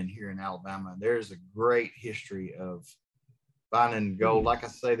live in here in Alabama. There's a great history of finding gold. Like I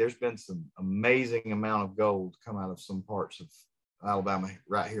say, there's been some amazing amount of gold come out of some parts of Alabama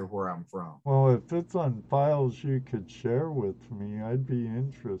right here where I'm from. Well, if it's on files you could share with me, I'd be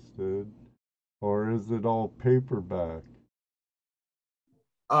interested. Or is it all paperback?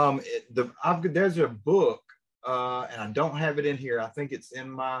 There's a book, and I don't have it in here. I think it's in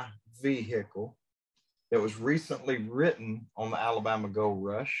my vehicle, that was recently written on the Alabama Gold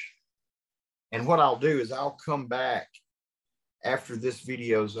Rush. And what I'll do is I'll come back after this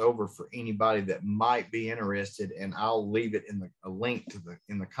video is over for anybody that might be interested, and I'll leave it in a link to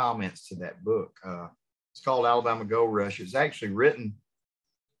in the comments to that book. It's called Alabama Gold Rush. It's actually written.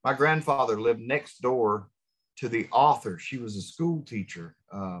 My grandfather lived next door to the author. She was a school teacher,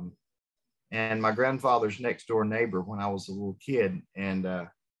 and my grandfather's next door neighbor when I was a little kid, and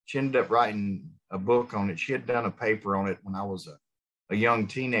she ended up writing a book on it. She had done a paper on it when I was a young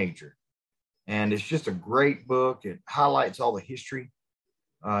teenager. And it's just a great book. It highlights all the history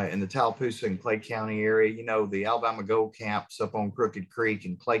in the Tallapoosa and Clay County area. The Alabama Gold Camps up on Crooked Creek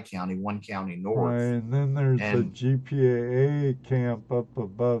in Clay County, one county Right, north. and then there's a And GPAA camp up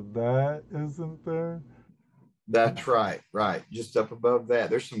above that, isn't there? that's right, right. Just up above that.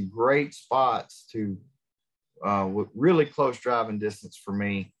 There's some great spots with really close driving distance for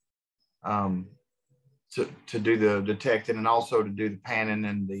me, um, to do the detecting and also to do the panning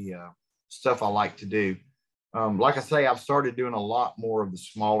and the stuff I like to do. Like I say, I've started doing a lot more of the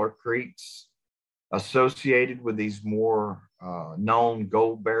smaller creeks associated with these more known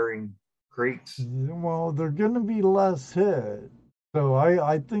gold bearing creeks. Well, they're going to be less hit. So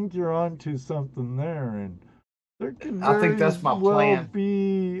I think you're onto something there. And there could I think very that's my well plan.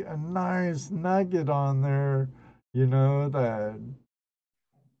 be a nice nugget on there, that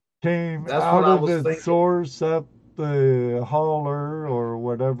came That's what out I of was its thinking. source up the holler or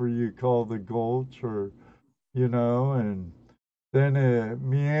whatever you call the gulch, or, and then it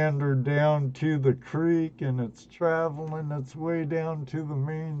meandered down to the creek and it's traveling its way down to the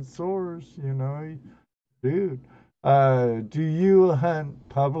main source, dude. Do you hunt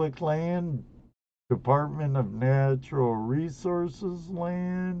public land, Department of Natural Resources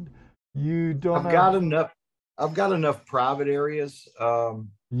land? You don't I've have, got enough. I've got enough private areas.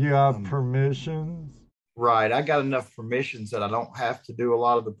 you have Um, permissions? right. I got enough permissions that I don't have to do a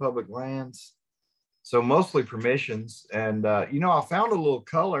lot of the public lands. So mostly permissions. And I found a little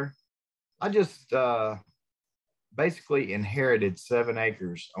color. I just basically inherited 7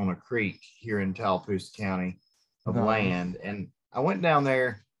 acres on a creek here in Tallapoosa County of Nice. land. And I went down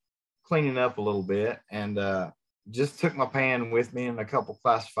there cleaning up a little bit, and just took my pan with me and a couple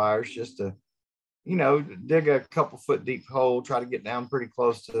classifiers just to, dig a couple foot deep hole, try to get down pretty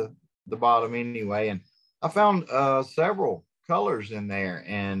close to the bottom anyway. And I found several colors in there.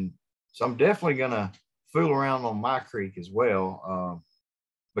 And so I'm definitely going to fool around on my creek as well,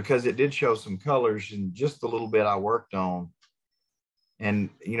 because it did show some colors in just a little bit I worked on. And,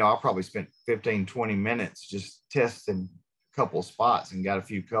 I probably spent 15, 20 minutes just testing a couple of spots and got a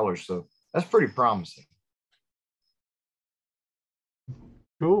few colors. So that's pretty promising.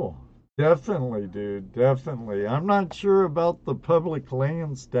 Cool. Definitely, dude. Definitely. I'm not sure about the public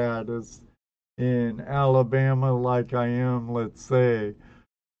land status in Alabama like I am, let's say,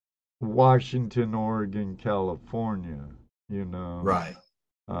 Washington, Oregon, California, you know. Right.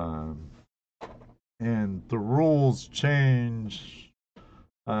 Um, and the rules change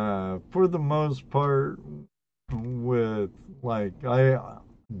for the most part with, like,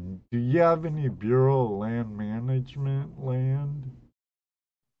 do you have any Bureau of Land Management land?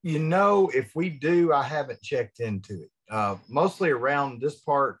 If we do, I haven't checked into it. mostly around this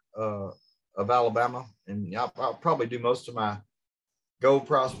part of Alabama, and I'll probably do most of my gold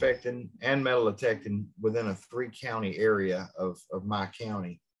prospecting and metal detecting within a 3-county area of my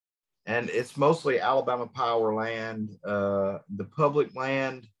county. And it's mostly Alabama power land. The public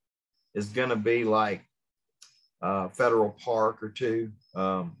land is going to be like federal park or two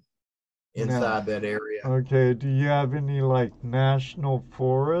inside that area. Okay, do you have any like national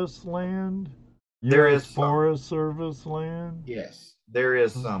forest land? There U.S. is some. Forest Service land? Yes, there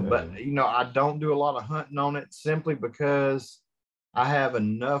is some. Okay. But, I don't do a lot of hunting on it simply because I have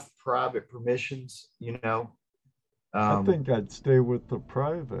enough private permissions, I Um, think I'd stay with the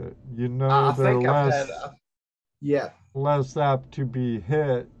private. I They're think I've had, yeah, less apt to be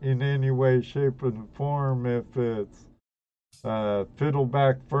hit in any way, shape, and form if it's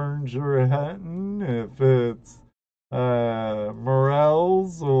fiddleback ferns you're hunting, if it's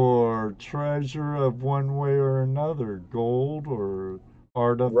morels or treasure of one way or another, gold or right.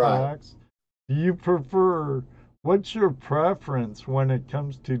 artifacts. Do you prefer, what's your preference when it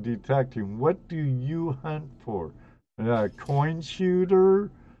comes to detecting? What do you hunt for? A coin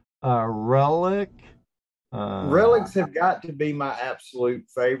shooter, a relic? Relics have got to be my absolute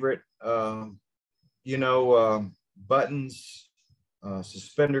favorite. Buttons,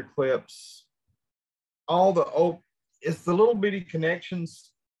 suspender clips, all the it's the little bitty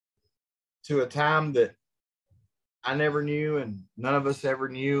connections to a time that I never knew and none of us ever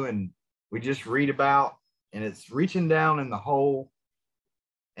knew, and we just read about, and it's reaching down in the hole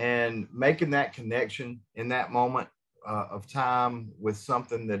and making that connection in that moment of time with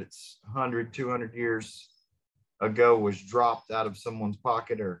something that it's 100, 200 years ago was dropped out of someone's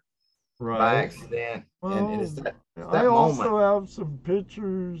pocket or by right. accident. And Well, it's I that moment. also have some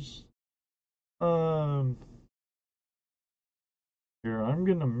pictures. Um, Here, I'm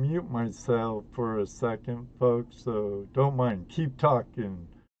gonna mute myself for a second, folks, so don't mind. Keep talking,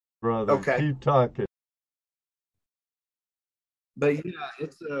 brother. Okay. Keep talking. But yeah,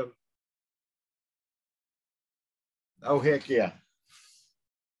 it's a, oh, heck yeah.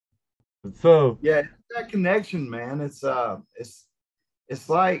 So, Yeah, it's that connection, man. It's it's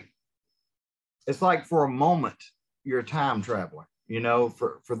like for a moment you're a time traveler,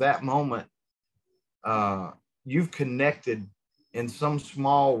 for that moment, uh, you've connected in some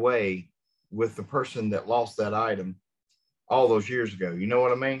small way with the person that lost that item all those years ago. You know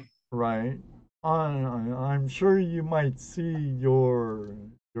what I mean? right. I'm sure you might see your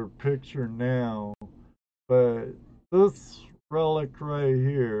picture now, but this relic right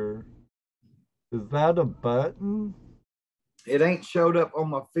here, is that a button? It ain't showed up on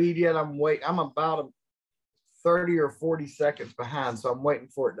my feed yet. I'm waiting. I'm about 30 or 40 seconds behind, so I'm waiting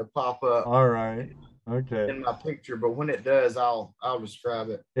for it to pop up All right. Okay. in my picture. But when it does, I'll describe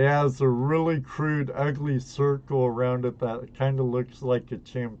it. It has a really crude, ugly circle around it that kind of looks like a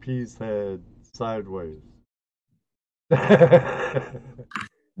champese head sideways.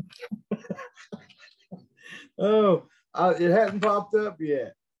 Oh, it hasn't popped up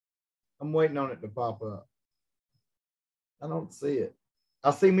yet. I'm waiting on it to pop up. I don't see it.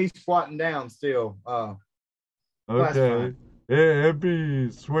 I see me squatting down still. Okay. Classifying. It'll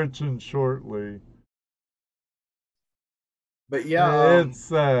be switching shortly. But yeah,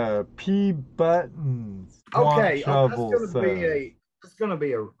 It's P Buttons Swamp okay. Oh, Shovel says. that's gonna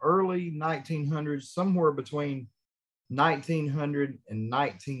be a early 1900s, somewhere between 1900 and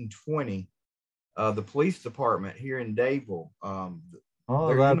 1920. The police department here in Dadeville, Oh,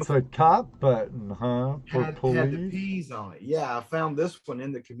 their that's a uniform cop button, huh? For had the police? P's on it. Yeah, I found this one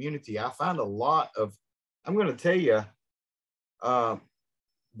in the community. I found a lot of. I'm going to tell you, uh,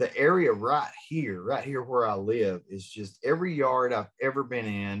 the area right here where I live, is just every yard I've ever been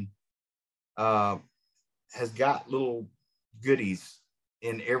in uh, has got little goodies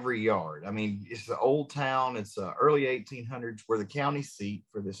in every yard. I mean, it's the old town. It's early 1800s. We're the county seat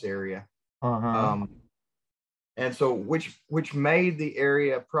for this area. Uh-huh. Um, and so which made the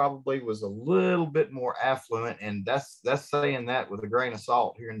area probably was a little bit more affluent, and that's saying that with a grain of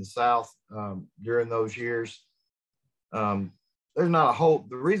salt here in the South during those years. There's not a whole,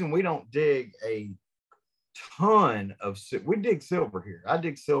 the reason we don't dig a ton of, we dig silver here. I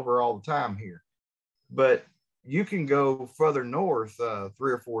dig silver all the time here, but you can go further north 3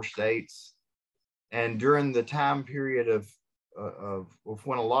 or 4 states, and during the time period of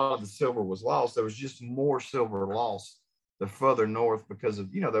when a lot of the silver was lost, there was just more silver lost the further north, because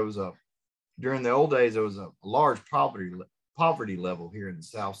of, there was a, during the old days, there was a large poverty level here in the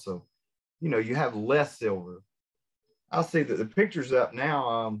South. So, you have less silver. I see that the picture's up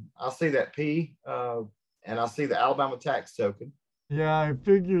now. I see that P, and I see the Alabama tax token. Yeah, I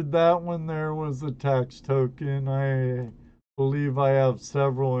figured that one there was a tax token. I believe I have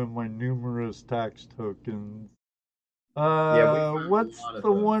several in my numerous tax tokens. Yeah, we found a What's lot of the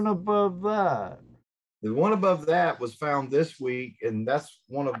those. one above that? The one above that was found this week, and that's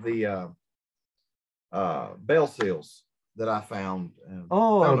one of the bell seals that I found.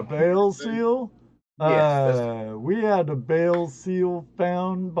 Oh, a Found a bale pretty, seal? yes, that's We had a bale seal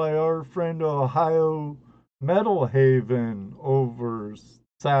found by our friend Ohio Metal Haven over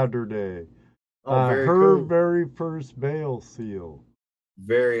Saturday. oh, very Her cool, very first bale seal.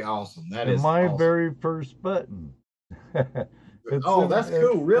 very awesome. That And is my awesome. very first button. Oh, that's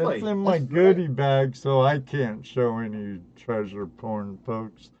cool. It's Really, in my that's great. goodie bag, so I can't show any treasure porn,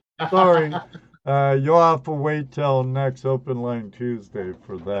 folks. Sorry. You'll have to wait till next Open Line Tuesday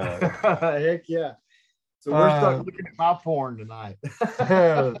for that. Heck yeah. So we're stuck Uh, looking at my porn tonight.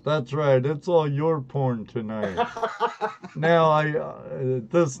 that's right. It's all your porn tonight. Now,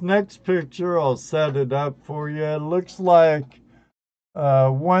 this next picture, I'll set it up for you. It looks like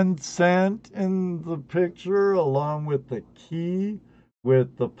 1 cent in the picture, along with the key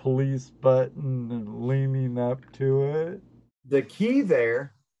with the police button and leaning up to it. The key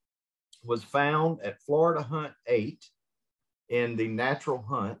there was found at Florida Hunt 8 in the Natural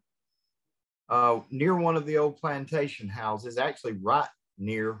Hunt, near one of the old plantation houses, actually right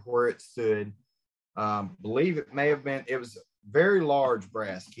near where it stood. Believe it may have been, it was a very large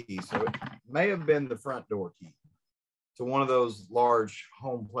brass key, so it may have been the front door key to one of those large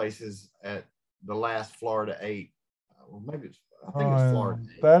home places at the last Florida 8. Well, maybe it's, I think it's Florida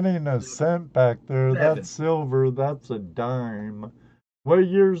 8. That ain't a cent back there. That's 7. silver. That's a dime. What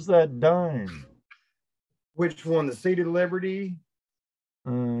year's that dime? Which one? The Seat of Liberty?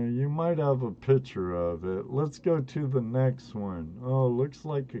 You might have a picture of it. Let's go to the next one. Oh, looks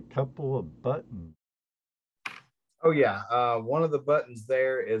like a couple of buttons. Oh, yeah. One of the buttons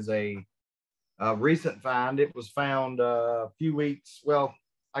there is a recent find. It was found a few weeks. Well,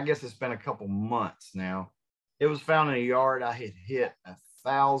 I guess it's been a couple months now. It was found in a yard I had hit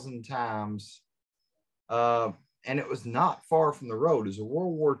 1,000 times, and it was not far from the road. It was a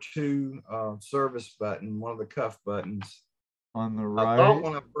World War II service button, one of the cuff buttons. On the I thought right.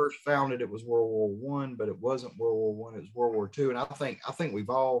 when I first found it, it was World War One, but it wasn't World War One. It was World War II, and I think we've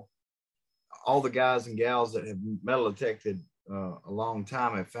all the guys and gals that have metal detected a long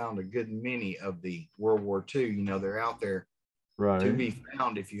time have found a good many of the World War II. You know, they're out there to Right. be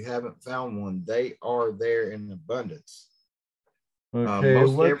found. If you haven't found one, they are there in abundance. Okay,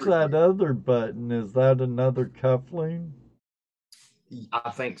 Most what's that everywhere. other button? Is that another cuffling? I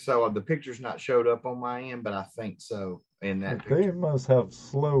think so. The picture's not showed up on my end, but I think so in that They picture. must have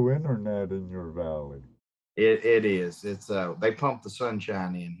slow internet in your valley. It is. It's they pump the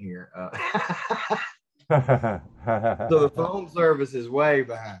sunshine in here. So the phone service is way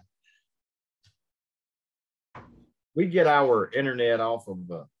behind. We get our internet off of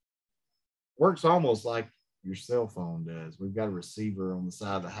works almost like your cell phone does. We've got a receiver on the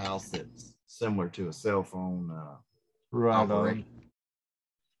side of the house that's similar to a cell phone Right on. operation.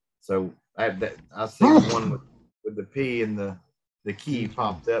 So I see one with the P and the key Excuse me.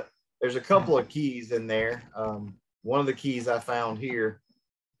 popped up. There's a couple of keys in there. One of the keys I found here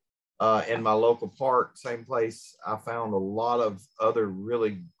in my local park, same place I found a lot of other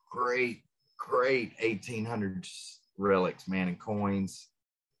really great 1800s relics, man, and coins.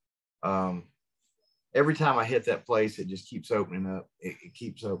 Um, every time I hit that place, it just keeps opening up. It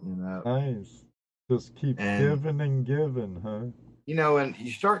keeps opening up. Nice. Just keeps And, giving and giving, huh? you know, and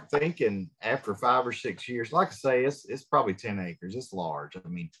you start thinking after 5 or 6 years, like I say, it's probably 10 acres. It's large. I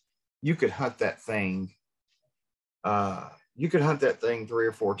mean, you could hunt that thing. You could hunt that thing 3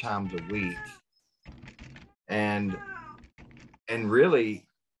 or 4 times a week. And really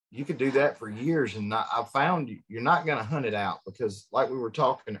you could do that for years. And I found you're not going to hunt it out because like we were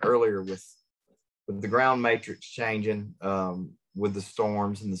talking earlier with the ground matrix changing, with the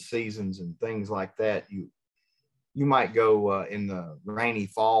storms and the seasons and things like that, you might go in the rainy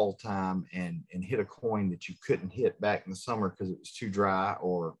fall time and hit a coin that you couldn't hit back in the summer because it was too dry,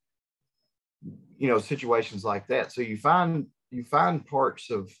 or you know, situations like that. So you find parts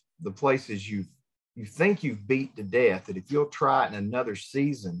of the places you think you've beat to death, that if you'll try it in another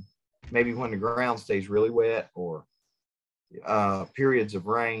season, maybe when the ground stays really wet, or periods of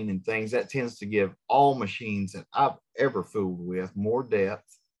rain and things, that tends to give all machines that I've ever fooled with more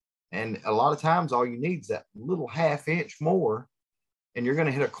depth. And a lot of times, all you need is that little half inch more, and you're going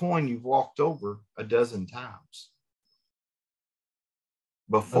to hit a coin you've walked over a dozen times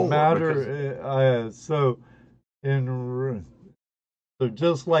A before. Because matter, so in So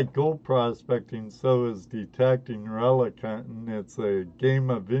just like gold prospecting, so is detecting relic hunting. It's a game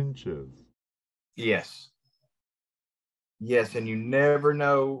of inches. Yes. Yes, and you never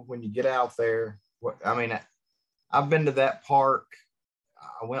know when you get out there. I mean, I've been to that park.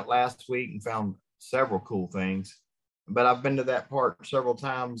 I went last week and found several cool things, but I've been to that park several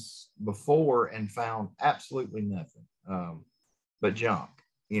times before and found absolutely nothing but junk.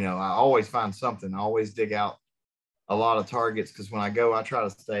 I always find something. I always dig out a lot of targets because when I go, I try to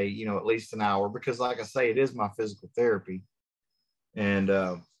stay, at least an hour because, like I say, it is my physical therapy and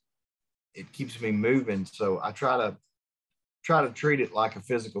it keeps me moving. So I try to treat it like a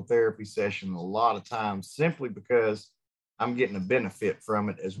physical therapy session a lot of times simply because I'm getting a benefit from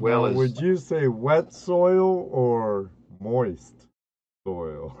it as well Now, as would you say wet soil or moist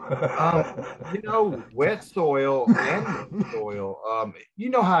soil? wet soil and moist soil. You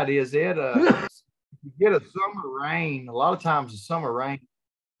know how it is, Ed. You get a summer rain, a lot of times the summer rain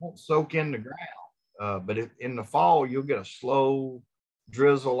won't soak in the ground. But if in the fall, you'll get a slow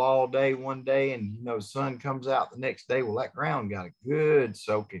drizzle all day one day, and the sun comes out the next day. Well, that ground got a good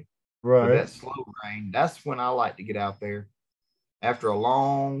soaking with Right. that slow rain. That's when I like to get out there after a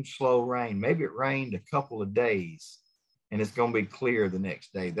long, slow rain. Maybe it rained a couple of days and it's going to be clear the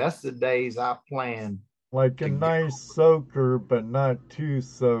next day. That's the days I plan Like a to go. nice soaker, but not too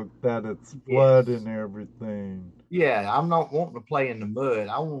soaked that it's flood Yes. and everything. Yeah, I'm not wanting to play in the mud.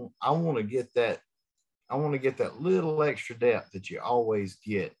 I want to get that little extra depth that you always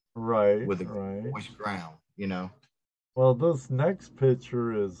get Right, with a right. moist ground. Well, this next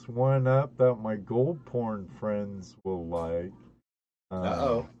picture is one up that my gold porn friends will like.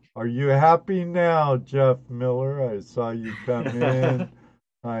 Uh-oh. Are you happy now, Jeff Miller? I saw you come in.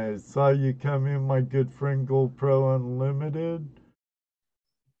 I saw you come in, my good friend GoPro Unlimited.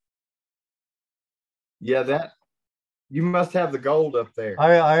 Yeah, that you must have the gold up there.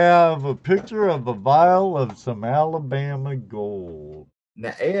 I have a picture of a vial of some Alabama gold.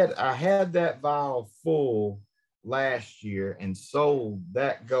 Now, Ed, I had that vial full last year and sold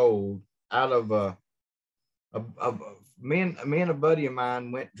that gold out of a me and a buddy of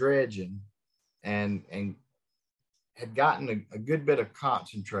mine went dredging and had gotten a good bit of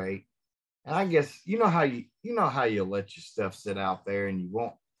concentrate. And I guess you let your stuff sit out there and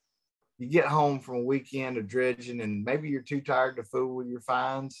you get home from a weekend of dredging and maybe you're too tired to fool with your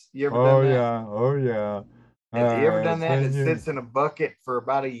finds. You ever Oh done that? yeah, oh yeah. You ever done that and Then it you sits in a bucket for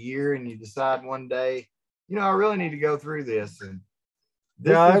about a year and you decide one day, I really need to go through this. And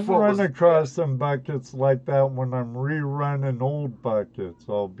Yeah, this is I've what run was across some buckets like that when I'm rerunning old buckets.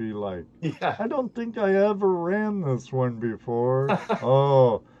 I'll be like, yeah. I don't think I ever ran this one before.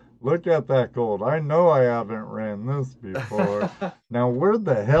 Oh, look at that gold. I know I haven't ran this before. Now, where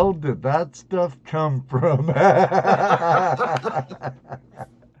the hell did that stuff come from?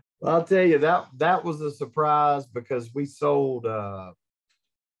 I'll tell you that was a surprise because we sold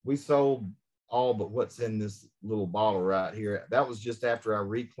all but what's in this little bottle right here. That was just after I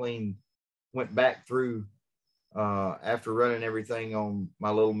recleaned, went back through after running everything on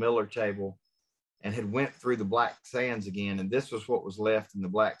my little Miller table and had went through the black sands again. And this was what was left in the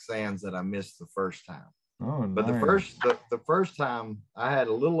black sands that I missed the first time. Oh, But the nice. first the first time I had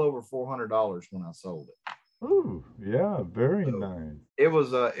a little over $400 when I sold it. Ooh, yeah, very So nice. it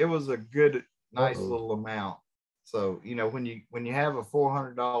was a good nice Uh-oh. little amount. So when you have a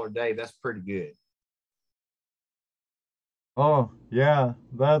 $400 day, that's pretty good. Oh, yeah,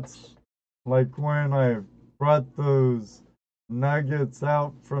 that's like when I brought those nuggets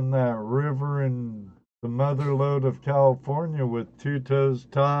out from that river in the mother lode of California with Two Toes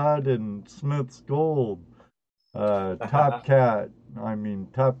Todd and Smith's Gold. Top Cat,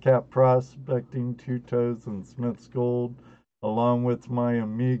 Top Cat Prospecting, Two Toes, and Smith's Gold, along with my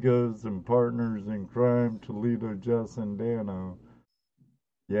amigos and partners in crime, Toledo, Jess, and Dano.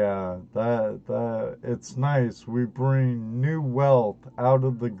 Yeah, that it's nice. We bring new wealth out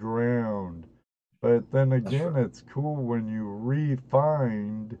of the ground. But then That's again, right. it's cool when you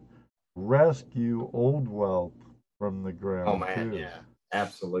rescue old wealth from the Oh ground man, too. yeah,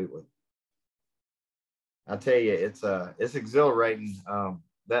 absolutely. I tell you, it's exhilarating.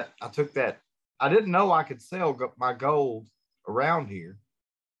 That I took that. I didn't know I could sell my gold around here.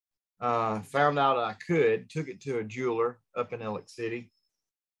 Found out I could. Took it to a jeweler up in Ellick City.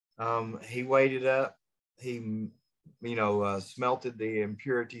 He weighed it up. He, smelted the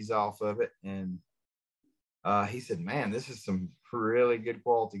impurities off of it, and he said, "Man, this is some really good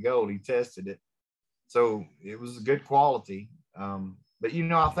quality gold." He tested it, so it was good quality. But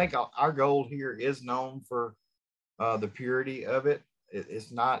I think our gold here is known for the purity of it.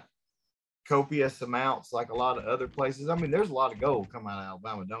 It's not. copious amounts like a lot of other places. I mean, there's a lot of gold come out of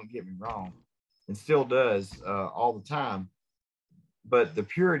Alabama. Don't get me wrong, and still does all the time. But the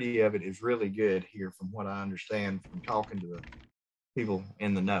purity of it is really good here, from what I understand from talking to the people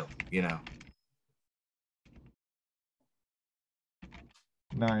in the know. You know,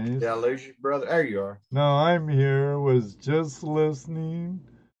 did I Nice. lose you, brother? There you are. No, I'm here. Was just listening,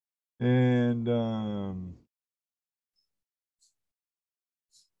 and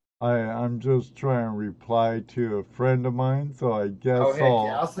I'm just trying to reply to a friend of mine. So I Oh guess heck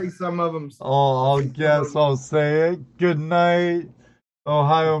yeah, I see some of them. I see some of I'll them. say it. Good night,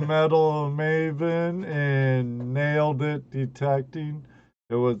 Ohio Metal Maven, and nailed it detecting.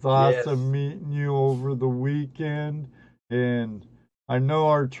 It was awesome Yes. meeting you over the weekend, and I know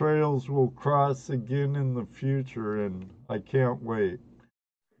our trails will cross again in the future, and I can't wait.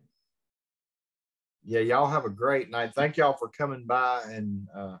 Yeah, y'all have a great night. Thank y'all for coming by and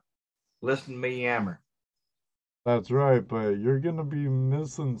listening to me yammer. That's right, but you're gonna be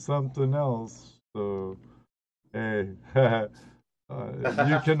missing something else. So, hey,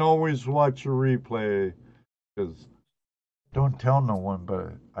 you can always watch a replay because don't tell no one,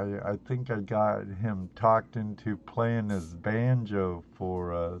 but I think I got him talked into playing his banjo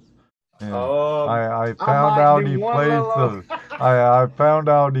for us. And I I found might out do he one plays little. the I found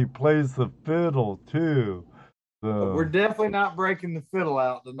out he plays the fiddle too. We're So definitely not breaking the fiddle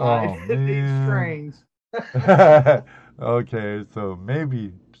out tonight. oh It needs man. strings. Okay, so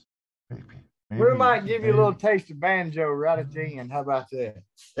maybe We maybe might give you a maybe little taste of banjo right at the end. How about that?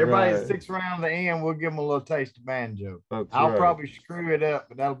 Everybody that right. sticks around to the end, we'll give them a little taste of banjo. That's I'll right. probably screw it up,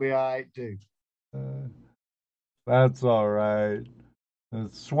 but that'll be all right too. Uh, that's all right. The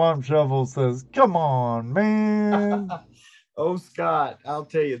Swamp Shovel says, "Come on, man." Oh, Scott, I'll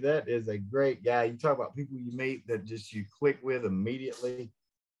tell you, that is a great guy. You talk about people you meet that just you click with immediately.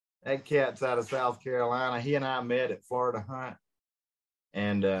 That cat's out of South Carolina. He and I met at Florida Hunt,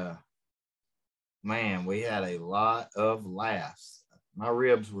 and man, we had a lot of laughs. My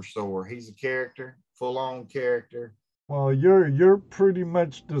ribs were sore. He's a character, full on character. Well, you're pretty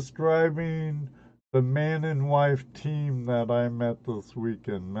much describing the man and wife team that I met this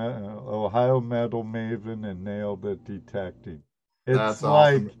weekend. Ohio Metal Maven and Nailed at Detecting. It's That's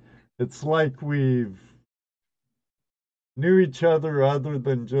like awesome. it's like we've knew each other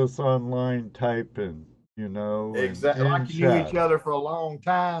than just online typing, and Exactly. in Like you knew each chat. other for a long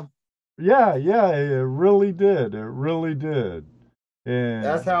time. Yeah, yeah, it really did. It really did. That's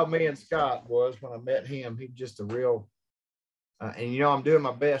And how me and Scott was when I met him. He's just a real, and I'm doing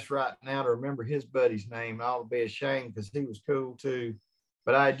my best right now to remember his buddy's name. I'll be ashamed because he was cool too.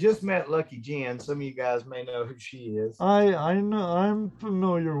 But I just met Lucky Jen. Some of you guys may know who she is. I know I'm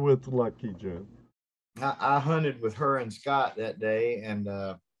familiar with Lucky Jim. I hunted with her and Scott that day, and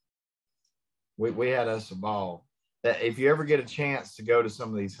we had us a ball. That if you ever get a chance to go to some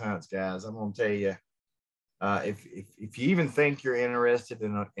of these hunts, guys, I'm gonna tell you, if you even think you're interested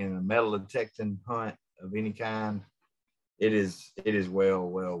in a metal detecting hunt of any kind, it is well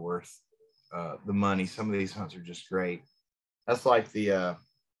worth the money. Some of these hunts are just great. That's like the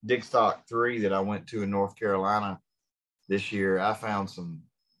Dig Stock 3 that I went to in North Carolina this year. I found some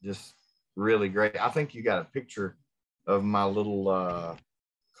just really great. I think you got a picture of my little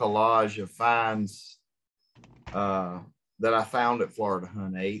collage of finds uh, that I found at Florida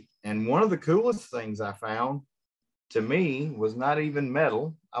Hunt 8. And one of the coolest things I found to me was not even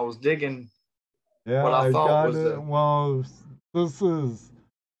metal. I was digging Yeah, what I I thought got was it. a, Well, this is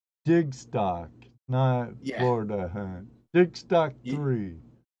Digstock, not yeah. Florida Hunt. Digstock You, 3.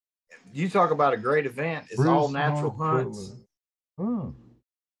 you talk about a great event. It's all Bruce, natural North hunts. Carolina. Oh,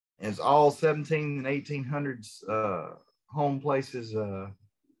 And it's all 17 and 1800s home places.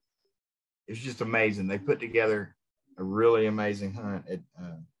 It's just amazing. They put together a really amazing hunt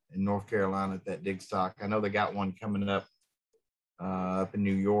in North Carolina at that dig stock. I know they got one coming up in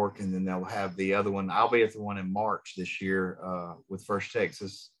New York, and then they'll have the other one. I'll be at the one in March this year with First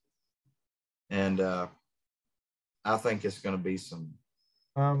Texas, and I think it's going to be some.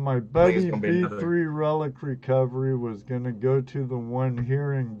 my I think it's buddy going to be another. B3 Relic Recovery was going to go to the one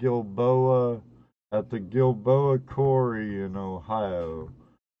here in Gilboa at the Gilboa Quarry in Ohio.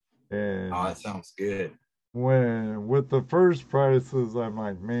 Oh, And that sounds good. when with the first prices, I'm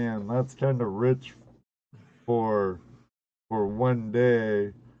like, man, that's kind of rich for one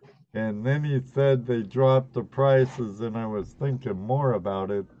day. And then he said they dropped the prices, and I was thinking more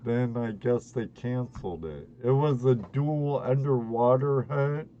about it. Then I guess they canceled it. It was a dual underwater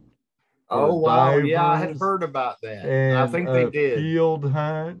hunt for Oh wow, yeah, I had divers heard about that, and I and think they a did. field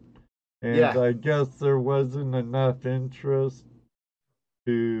hunt. And Yeah, I guess there wasn't enough interest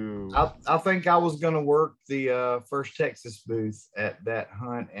to. I think I was going to work the First Texas booth at that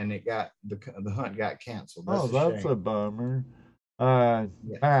hunt, and the hunt got canceled. Oh, That's a that's a shame. bummer. Yeah,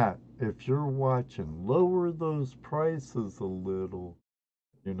 Matt, if you're watching, lower those prices a little.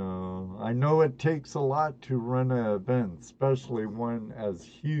 You know, I know it takes a lot to run an event, especially one as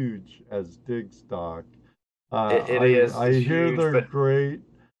huge as Dig Stock. it is. I It's hear huge, they're but great,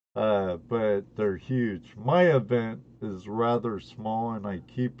 but they're huge. My event is rather small, and I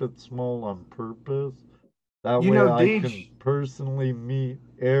keep it small on purpose. That you way, know, I can Deej. personally meet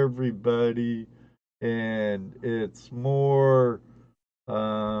everybody, and it's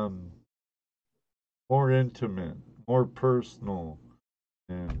um, more intimate, more personal,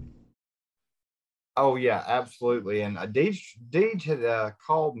 and Oh yeah, absolutely. And Deej had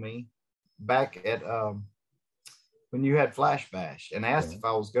called me back at when you had Flash Bash and asked yeah. if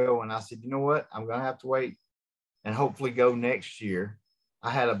I was going. I said, you know what, I'm gonna have to wait and hopefully go next year. I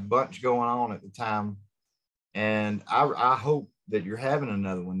had a bunch going on at the time, and I hope that you're having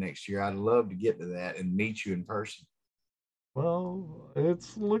another one next year. I'd love to get to that and meet you in person. Well,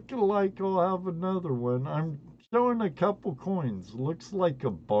 it's looking like I'll have another one. I'm showing a couple coins. Looks like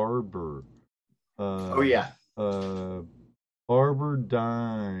a barber. Oh Uh, yeah. uh, barber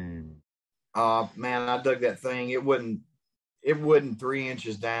dime. Man, I dug that thing. It wasn't 3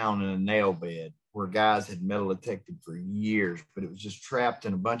 inches down in a nail bed where guys had metal detected for years, but it was just trapped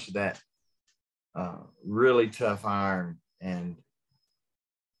in a bunch of that really tough iron, and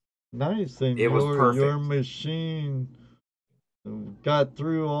Nice, and it was your perfect. machine got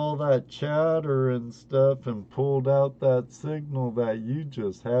through all that chatter and stuff and pulled out that signal that you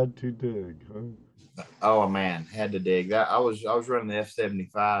just had to dig, huh? Oh man, had to dig that. I was running the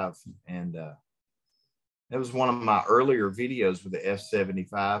F-75, and it was one of my earlier videos with the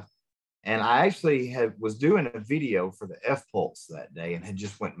F-75. And I actually was doing a video for the F Pulse that day, and had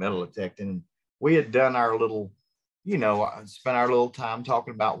just went metal detecting. And we had done our little, spent our little time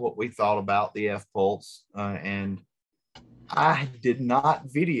talking about what we thought about the F Pulse. And I did not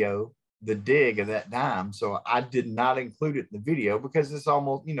video the dig of that dime, so I did not include it in the video because it's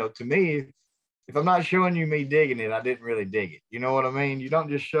almost, to me, if I'm not showing you me digging it, I didn't really dig it. You know what I mean? You don't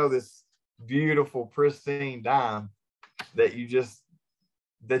just show this beautiful, pristine dime that you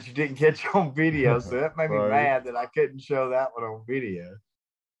didn't catch on video. So that made me Right. mad that I couldn't show that one on video.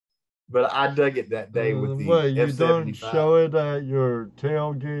 But I dug it that day with the What, you F don't 75. show it at your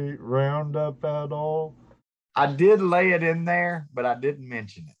tailgate roundup at all? I did lay it in there, but I didn't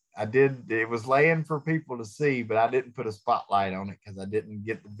mention it. It was laying for people to see, but I didn't put a spotlight on it because I didn't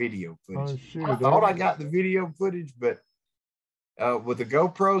get the video Oh, footage. I shoot. thought I got the video footage, but with the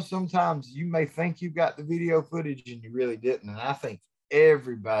GoPro, sometimes you may think you got the video footage and you really didn't. And I think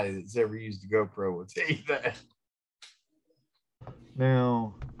everybody that's ever used a GoPro will tell you that.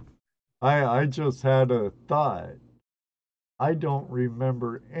 Now, I just had a thought. I don't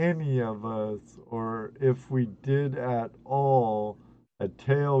remember any of us, or if we did at all, a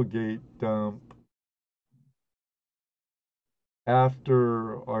tailgate dump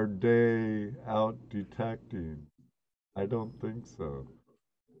after our day out detecting. I don't think so.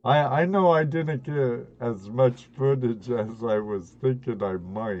 I know I didn't get as much footage as I was thinking I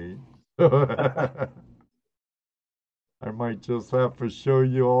might. I might just have to show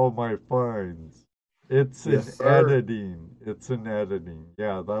you all my finds. It's in Yes, sir. editing. It's in editing.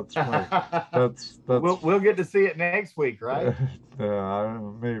 Yeah, that's we'll get to see it next week, right?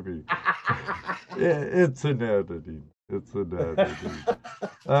 maybe. It's in editing. It's in editing.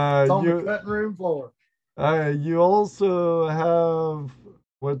 It's on the You cutting room floor. you also have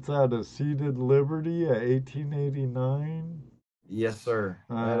what's that? A seated Liberty, a 1889. Yes, sir.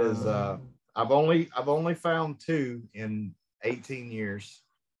 That is Uh, I've only found two in 18 years,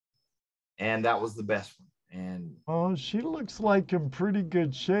 and that was the best one. And oh, she looks like in pretty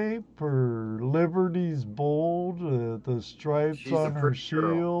good shape. Her Liberty's bold. The stripes she's a on her pretty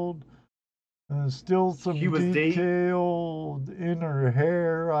girl. shield. Still She some was deep. detail in her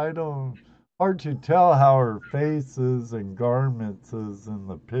hair. I don't. Hard to tell how her face is and garments is in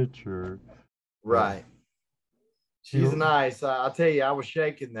the picture, but Right. she. She's nice. I'll tell you, I was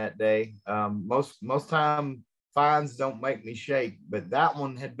shaking that day. Most time finds don't make me shake, but that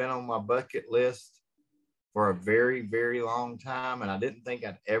one had been on my bucket list for a very, very long time, and I didn't think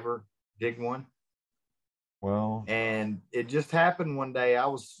I'd ever dig one. Well, And it just happened one day. I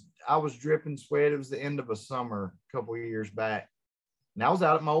was dripping sweat. It was the end of a summer a couple of years back, and I was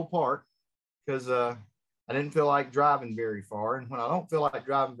out at my old park because I didn't feel like driving very far. And when I don't feel like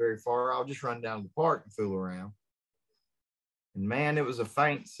driving very far, I'll just run down to the park and fool around. And man, it was a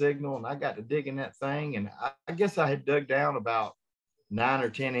faint signal, and I got to digging that thing, and I guess I had dug down about 9 or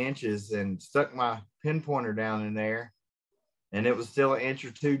 10 inches and stuck my pinpointer down in there, and it was still an inch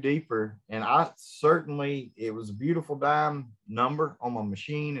or two deeper. And it was a beautiful dime number on my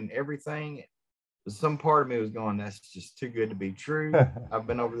machine and everything. But some part of me was going, that's just too good to be true. I've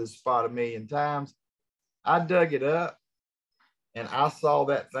been over this spot a million times. I dug it up and I saw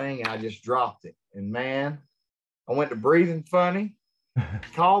that thing and I just dropped it. And man, I went to breathing funny,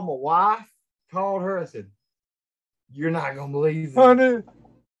 called my wife, called her. I said, "You're not going to believe this. Honey,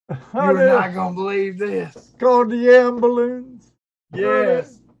 You're not going to believe this." Call the ambulance.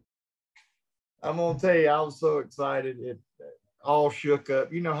 Yes. I'm going to tell you, I was so excited. It all shook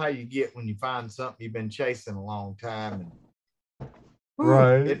up. You know how you get when you find something you've been chasing a long time. And,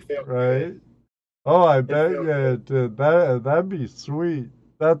 right. It felt right. good. Oh, I bet you it did. That'd be sweet.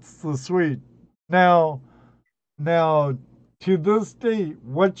 That's the sweet. Now, to this date,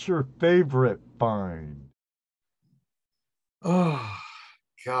 what's your favorite find? Oh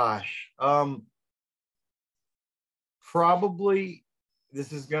gosh. Probably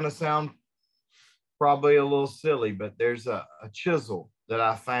this is gonna sound probably a little silly, but there's a chisel that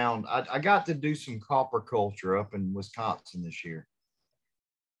I found. I got to do some copper culture up in Wisconsin this year.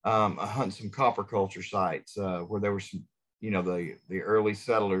 I hunt some copper culture sites where there were some, the early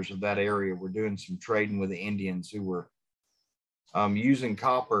settlers of that area were doing some trading with the Indians who were using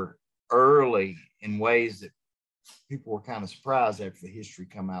copper early in ways that people were kind of surprised after the history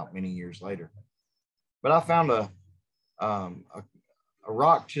come out many years later. But I found a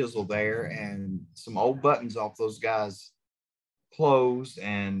rock chisel there and some old buttons off those guys' clothes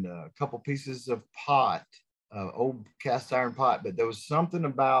and a couple pieces of pot, old cast iron pot. But there was something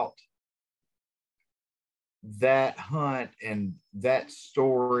about that hunt and that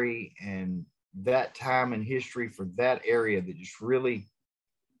story and that time in history for that area that just really,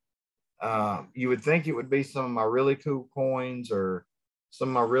 you would think it would be some of my really cool coins or some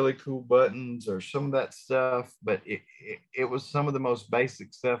of my really cool buttons or some of that stuff, but it was some of the most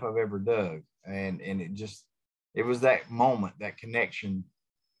basic stuff I've ever dug. And it was that moment, that connection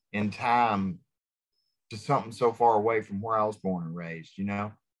in time to something so far away from where I was born and raised,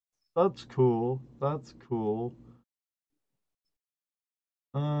 That's cool. That's cool.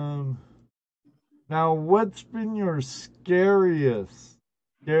 Um, Now what's been your scariest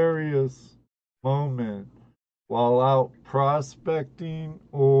moment while out prospecting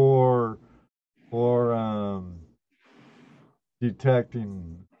or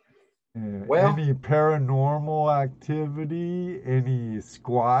detecting Well, any paranormal activity, any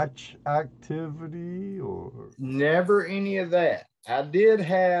squatch activity, or never any of that. I did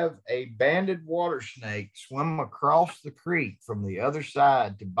have a banded water snake swim across the creek from the other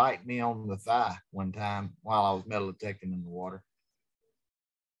side to bite me on the thigh one time while I was metal detecting in the water.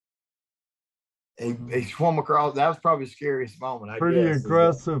 He swam across. That was probably the scariest moment, I pretty guess.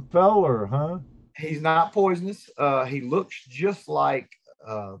 aggressive feller, huh? He's not poisonous. He looks just like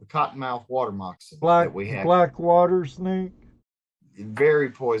the cottonmouth water moccasin Black that we have. black water snake. Very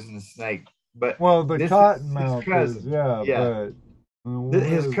poisonous snake. But Well, the this is his cottonmouth is, cousin. yeah, Yeah. but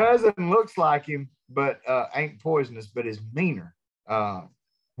His cousin looks like him, but ain't poisonous, but is meaner. Those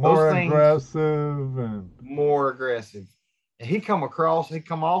more things aggressive and more aggressive. And he come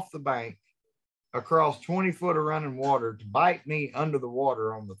off the bank across 20 foot of running water to bite me under the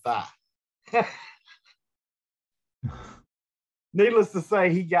water on the thigh. Needless to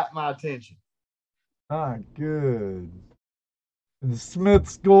say, he got my attention. good. And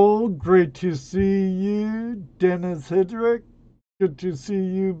Smith's Gold, great to see you. Dennis Hidrick, good to see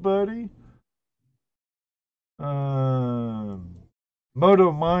you, buddy. Moto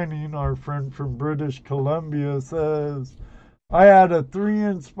Mining, our friend from British Columbia, says, I had a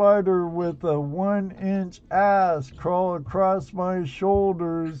 3-inch spider with a 1-inch ass crawl across my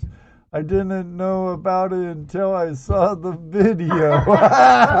shoulders. I didn't know about it until I saw the video.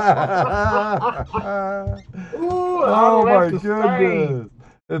 Ooh, oh my goodness.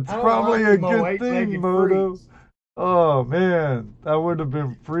 It's probably a good thing, Moto. Oh man, that would have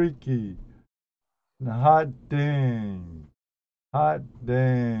been freaky. Hot dang. Hot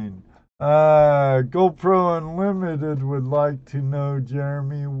dang. GoPro Unlimited would like to know,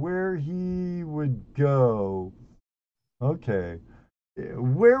 Jeremy, where he would go. Okay.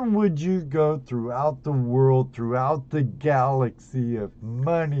 Where would you go throughout the world, throughout the galaxy, if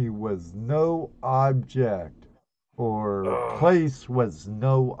money was no object or place was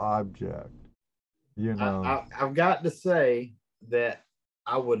no object? I've got to say that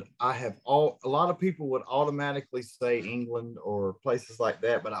a lot of people would automatically say England or places like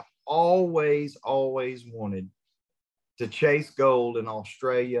that, but I've always wanted to chase gold in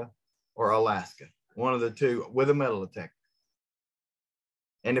Australia or Alaska, one of the two, with a metal detector.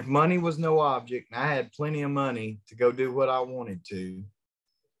 And if money was no object and I had plenty of money to go do what I wanted to,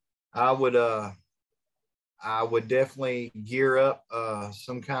 I would I would definitely gear up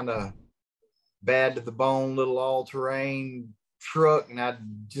some kind of bad to the bone little all-terrain truck, and I'd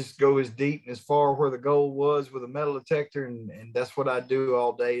just go as deep and as far where the gold was with a metal detector, and that's what I'd do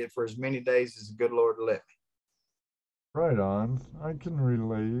all day for as many days as the good Lord let Right on. I can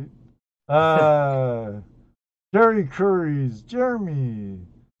relate. me. Jerry Curry's Jeremy.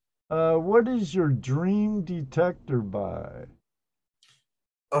 What is your dream detector by?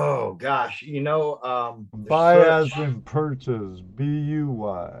 Oh gosh, there's Buy such as in purchase.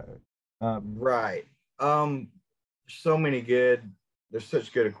 B-U-Y. right. Um, so many good. There's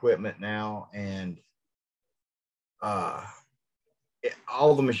such good equipment now, and uh,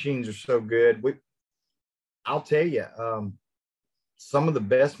 all the machines are so good. I'll tell you, some of the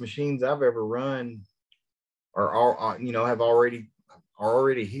best machines I've ever run are have are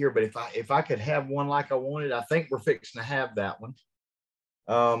already here. But if I could have one like I wanted, I think we're fixing to have that one.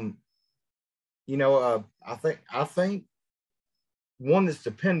 Um, I think one that's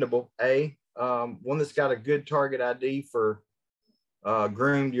dependable, one that's got a good target ID for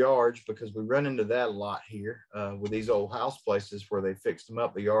groomed yards, because we run into that a lot here with these old house places where they fixed them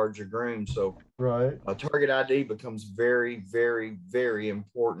up. The yards are groomed, so Right. target ID becomes very, very, very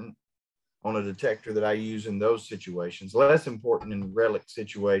important on a detector that I use in those situations. Less important in relic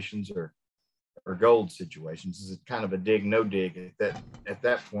situations or gold situations. This is kind of a dig no dig at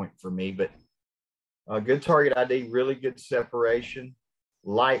that point for me. But good target ID, really good separation,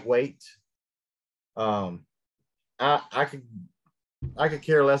 lightweight. Um, I could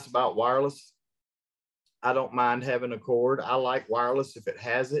care less about wireless. I don't mind having a cord. I like wireless if it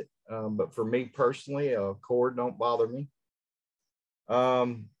has it, but for me personally, a cord don't bother me.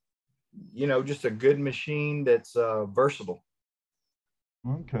 Um, just a good machine that's versatile.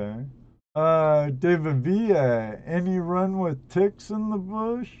 Okay. David Villa, any run with ticks in the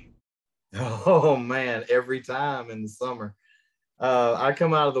bush? Oh man, every time in the summer. I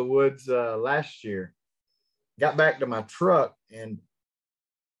come out of the woods last year, got back to my truck, and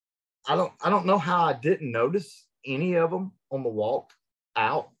I don't know how I didn't notice any of them on the walk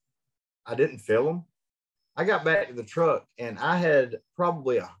out. I didn't feel them. I got back to the truck and I had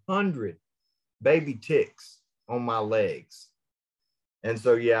probably 100 baby ticks on my legs. And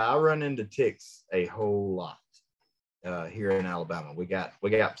so yeah, I run into ticks a whole lot here in Alabama. We got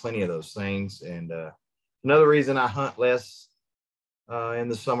plenty of those things, and another reason I hunt less in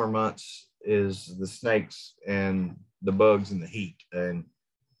the summer months is the snakes and the bugs and the heat.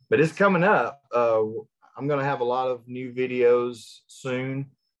 But it's coming up. I'm going to have a lot of new videos soon.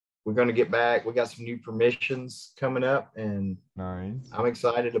 We're going to get back. We got some new permissions coming up, and Nice. I'm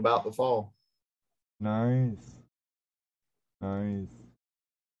excited about the fall. Nice. Nice.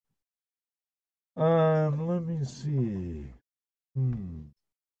 Let me see. Hmm.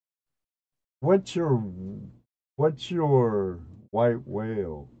 What's your what's your white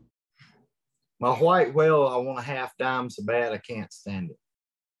whale? My white whale, I want a half dime so bad I can't stand it.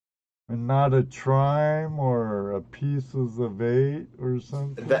 And not a trime or a pieces of eight or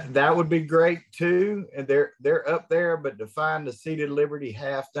something? That would be great too. And they're up there, but to find the seated Liberty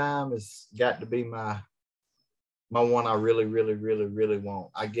half dime has got to be my one I really, really, really, really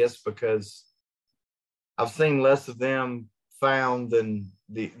want. I guess because I've seen less of them found than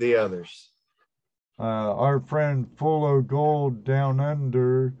the others. Our friend Full of Gold Down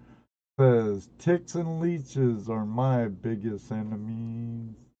Under says ticks and leeches are my biggest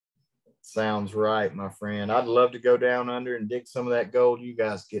enemies. Sounds right, my friend. I'd love to go down under and dig some of that gold you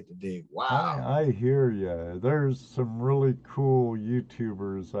guys get to dig. Wow. I hear ya. There's some really cool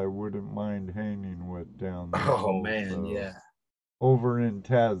YouTubers I wouldn't mind hanging with down there Oh man, also. yeah. Over in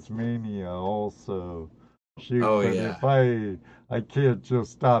Tasmania also. Shoot, Oh but yeah. if I can't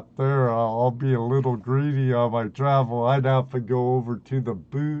just stop there, I'll be a little greedy on my travel. I'd have to go over to the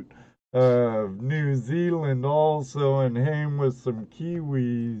boot of New Zealand also and hang with some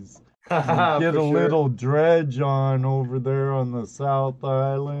Kiwis and get For a sure. little dredge on over there on the South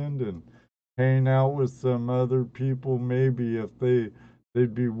Island and hang out with some other people maybe if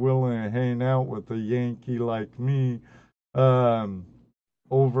they'd be willing to hang out with a Yankee like me um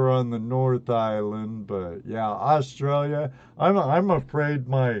over on the North Island. But yeah, Australia, I'm afraid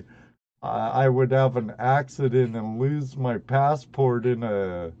I would have an accident and lose my passport in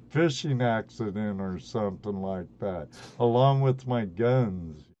a fishing accident or something like that, along with my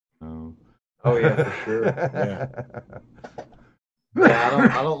guns, you know. Oh yeah, for sure. Yeah. Yeah,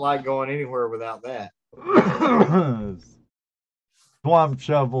 I don't like going anywhere without that. Swamp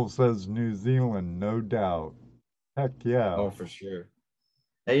Shovel says New Zealand, no doubt. Heck yeah. Oh, for sure.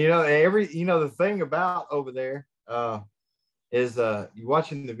 And the thing about over there is you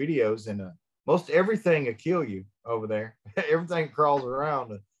watching the videos and most everything will kill you over there. Everything crawls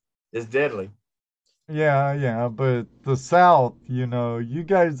around is deadly. Yeah, yeah, but the South, you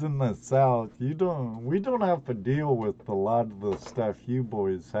guys in the South, we don't have to deal with a lot of the stuff you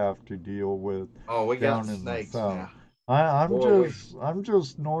boys have to deal with Oh, we got down in the snakes South. now. I'm Boy, we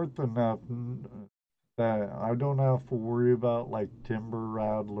just north enough that I don't have to worry about like timber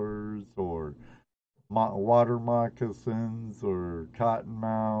rattlers or water moccasins or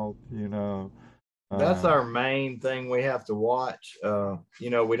cottonmouth. that's Uh, our main thing we have to watch.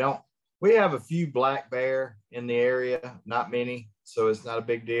 We have a few black bear in the area, not many, so it's not a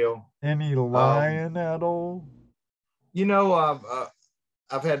big deal. any Um, lion at all? you know,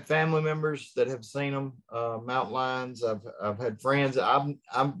 I've had family members that have seen them, mountain lions. I've had friends.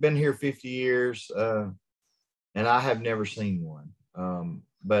 I've been here 50 years, and I have never seen one.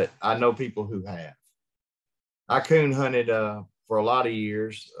 But I know people who have. I coon hunted for a lot of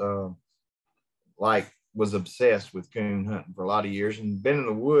years. Like was obsessed with coon hunting for a lot of years and been in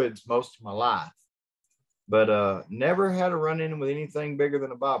the woods most of my life, but never had a run in with anything bigger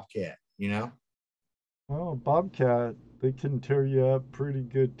than a bobcat. Well, bobcat, they can tear you up pretty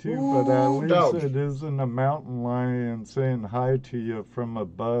good too, but at Ooh, least doggy. it isn't a mountain lion saying hi to you from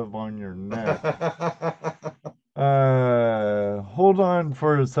above on your neck. Hold on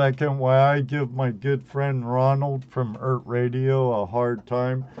for a second while I give my good friend Ronald from Earth Radio a hard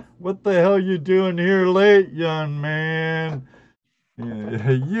time. What the hell you doing here late, young man?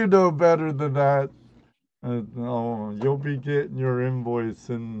 Yeah, you know better than that. You'll be getting your invoice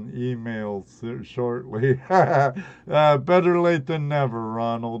and emails shortly. Better late than never,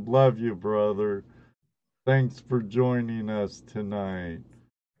 Ronald. Love you, brother. Thanks for joining us tonight.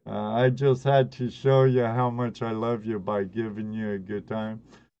 I just had to show you how much I love you by giving you a good time.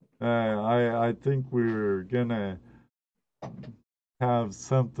 I think we're gonna have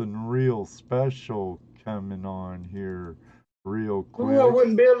something real special coming on here real Ooh, I quick.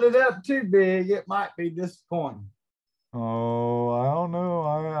 wouldn't build it up too big. It might be disappointing. Oh, I don't know.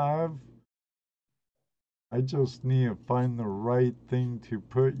 I just need to find the right thing to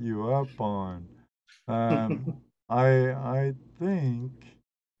put you up on. I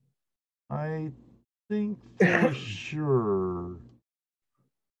I think for sure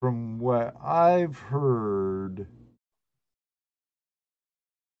from what I've heard.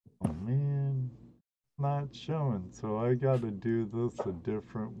 Oh man, not showing, so I got to do this a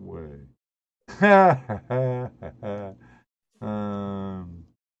different way. um,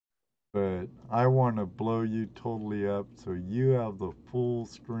 but I want to blow you totally up so you have the full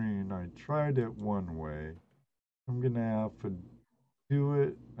screen. I tried it one way. I'm gonna have to do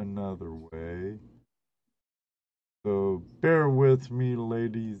it another way. So bear with me,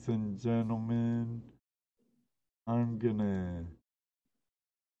 ladies and gentlemen. I'm gonna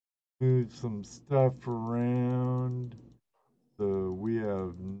move some stuff around. So we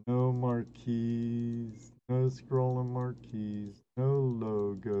have no marquees, no scrolling marquees, no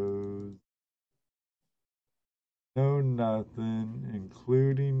logos, no nothing,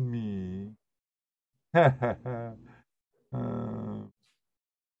 including me.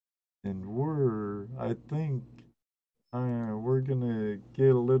 And I think, we're gonna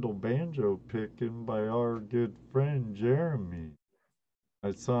get a little banjo picking by our good friend Jeremi.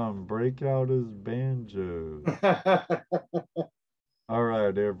 I saw him break out his banjo. All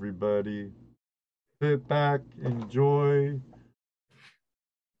right, everybody, sit back, enjoy.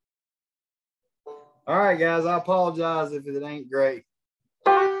 All right, guys. I apologize if it ain't great.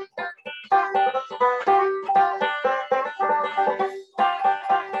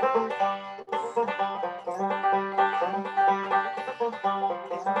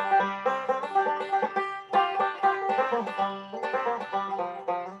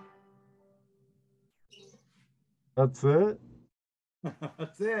 That's it.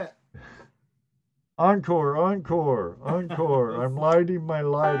 That's it. Encore, encore, encore. I'm lighting my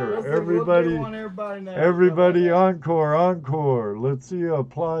lighter. We'll do Everybody, one everybody knows. How about everybody, that? encore, encore. Let's see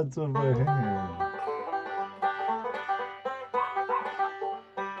applause of a hand.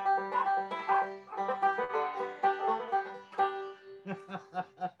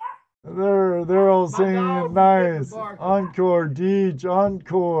 They're all My singing dog is getting to nice. barking. Encore, Deej,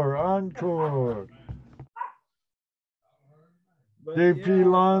 encore, encore. But JP yeah,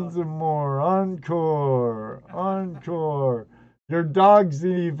 Lonzamore, encore, encore. Your dog's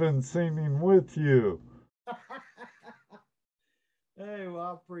even singing with you. hey, well,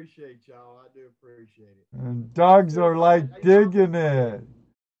 I appreciate y'all. I do appreciate it. And I'm dogs still are bashful. like digging it.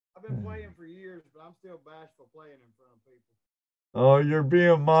 I've been playing for years, but I'm still bashful playing in front of people. Oh, you're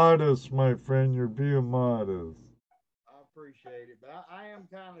being modest, my friend. You're being modest. I appreciate it, but I am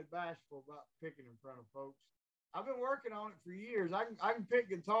kind of bashful about picking in front of folks. I've been working on it for years. I can pick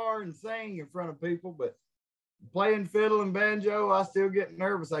guitar and sing in front of people, but playing fiddle and banjo, I still get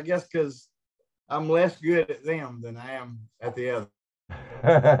nervous. I guess because I'm less good at them than I am at the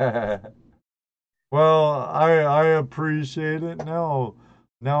other. Well, I appreciate it. Now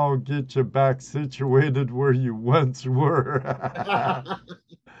I'll get you back situated where you once were.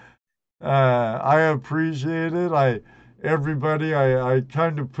 I appreciate it. I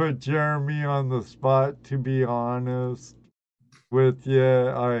kind of put Jeremy on the spot, to be honest with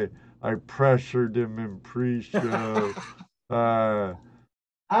you. I pressured him in pre-show. Uh,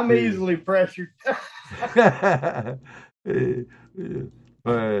 I'm he, easily pressured. but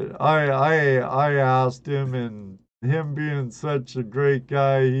I asked him, and him being such a great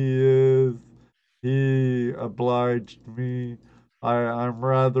guy he is, he obliged me. I'm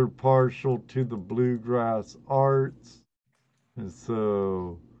rather partial to the bluegrass arts, and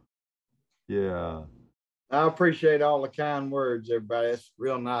so yeah. I appreciate all the kind words, everybody. It's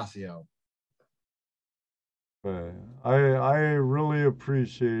real nice of y'all. But I really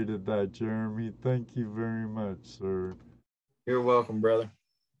appreciated that, Jeremy. Thank you very much, sir. You're welcome, brother.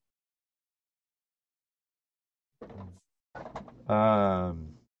 Um,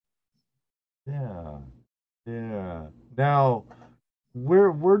 yeah, yeah. Now,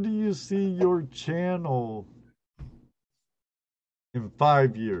 where do you see your channel in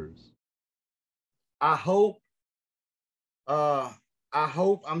 5 years? I hope uh I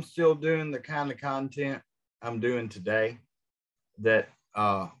hope I'm still doing the kind of content I'm doing today that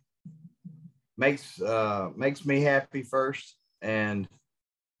makes me happy first. And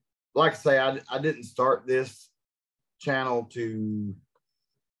like I say, I didn't start this channel to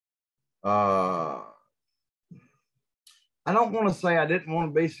uh I don't want to say I didn't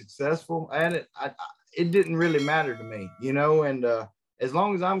want to be successful at it. It didn't really matter to me, you know, and as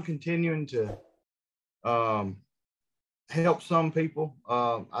long as I'm continuing to um help some people.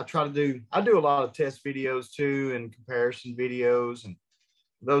 I do a lot of test videos too, and comparison videos and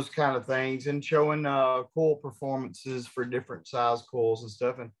those kind of things, and showing coil performances for different size coils and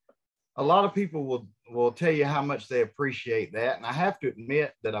stuff. And a lot of people will tell you how much they appreciate that. And I have to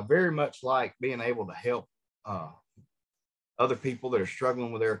admit that I very much like being able to help uh, other people that are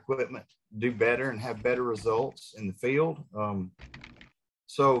struggling with their equipment do better and have better results in the field.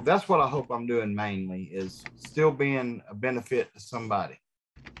 So that's what I hope I'm doing mainly, is still being a benefit to somebody.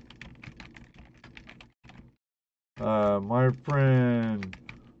 My friend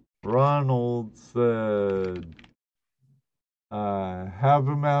Ronald said, have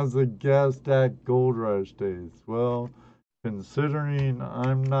him as a guest at Gold Rush Days. Well, considering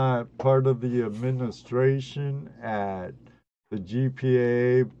I'm not part of the administration at the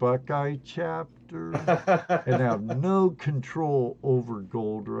GPA Buckeye chapter and have no control over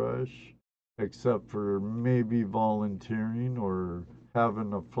Gold Rush except for maybe volunteering or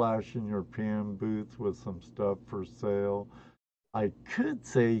having a flash in your pan booth with some stuff for sale, I could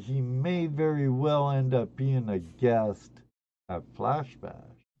say he may very well end up being a guest at Flash Bash.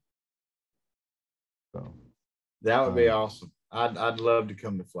 So, That would be uh, awesome. I'd love to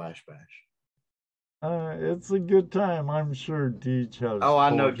come to Flash Bash. it's a good time. I'm sure Deej has Oh, I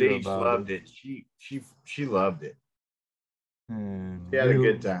know told you Deej about it. loved it. She loved it. She And had a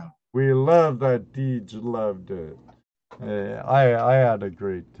good time. we love that Deej loved it. I had a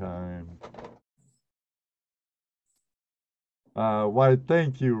great time. Why,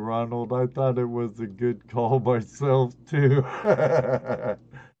 thank you, Ronald. I thought it was a good call myself, too.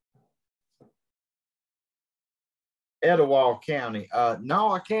 Etowah County.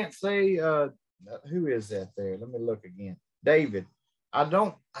 No, I can't say who is that there. Let me look again. David. I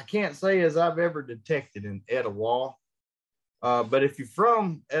can't say as I've ever detected in Etowah. But if you're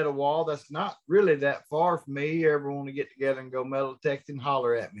from Etowah, that's not really that far from me. You ever want to get together and go metal detecting,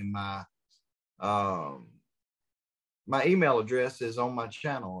 holler at me. Um, my email address is on my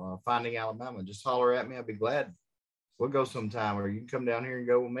channel, Finding Alabama. Just holler at me. I'll be glad. We'll go sometime, or you can come down here and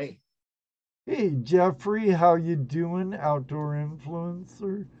go with me. Hey, Jeffrey, how you doing, outdoor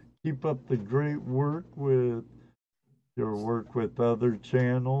influencer? Keep up the great work with your work with other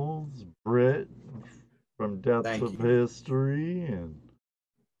channels, Britt from Depths Thank of you. History and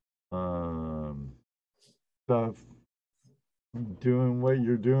um, stuff. Doing what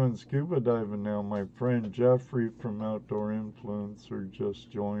you're doing scuba diving now. My friend Jeffrey from Outdoor Influencer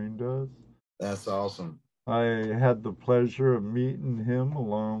just joined us. That's awesome. I had the pleasure of meeting him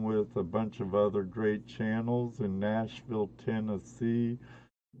along with a bunch of other great channels in Nashville, Tennessee,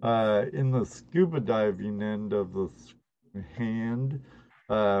 in the scuba diving end of the hand.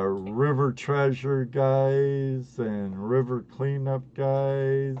 River treasure guys and river cleanup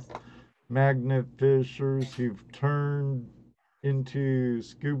guys, magnet fishers who've turned into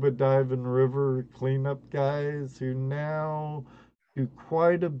scuba diving river cleanup guys who now do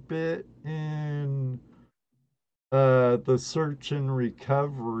quite a bit in the search and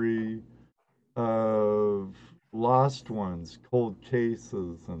recovery of lost ones, cold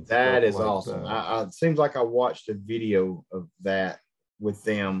cases, and That stuff is like awesome. that. It seems like I watched a video of that with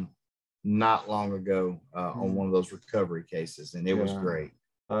them not long ago on Mm, one of those recovery cases, and it was yeah. great.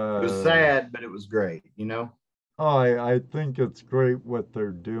 It was Uh, sad, but it was great, you know? oh, I think it's great what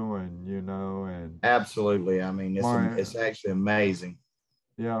they're doing, and Absolutely. I mean, my it's actually amazing.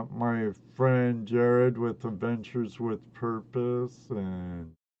 yeah, my friend Jared with Adventures with Purpose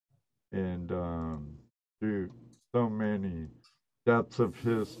and dude, so many depths of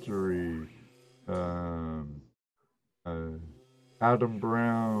history, um, uh, Adam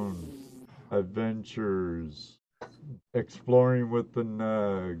Brown's Adventures, Exploring with the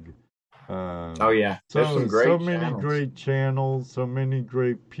Nug. Oh yeah, there's some So great many channels. great channels, so many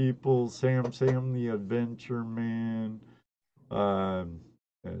great people. Sam the Adventure Man. Um,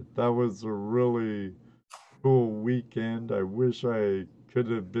 that was a really cool weekend. I wish I could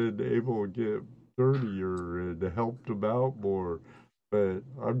have been able to get dirtier and helped him out more, but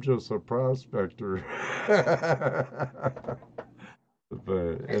I'm just a prospector.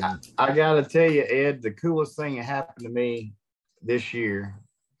 but and I gotta tell you, Ed, the coolest thing that happened to me this year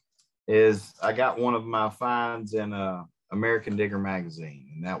is I got one of my finds in American Digger magazine,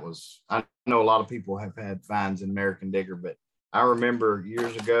 and that was I know a lot of people have had finds in American Digger, but I remember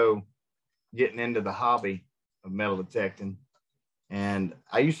years ago getting into the hobby of metal detecting, and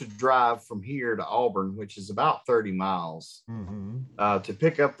I used to drive from here to Auburn, which is about 30 miles, mm-hmm. to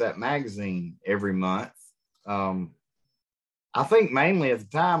pick up that magazine every month. Um, I think mainly at the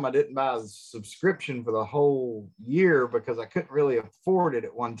time I didn't buy a subscription for the whole year because I couldn't really afford it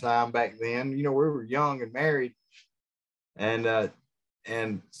at one time back then. You know, we were young and married,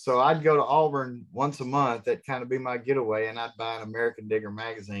 and so I'd go to Auburn once a month. That'd kind of be my getaway, and I'd buy an American Digger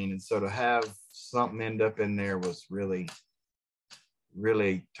magazine. And so to have something end up in there was really,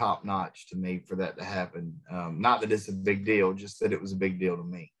 really top notch to me for that to happen. Not that it's a big deal, just that it was a big deal to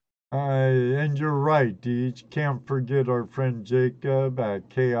me. And you're right, Deej. Can't forget our friend Jacob at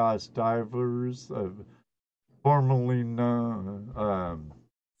Chaos Divers, formerly known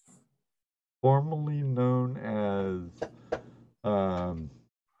formerly known as um,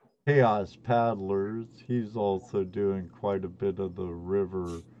 Chaos Paddlers. He's also doing quite a bit of the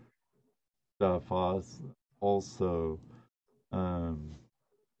river stuff. Also, um,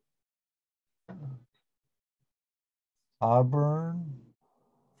 Auburn.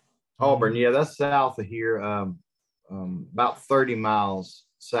 Auburn, Mm, yeah, that's south of here. About 30 miles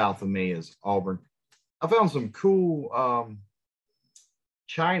south of me is Auburn. I found some cool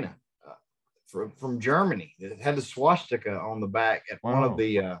china from Germany. It had the swastika on the back at one of wow.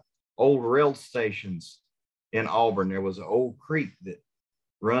 the old rail stations in Auburn. There was an old creek that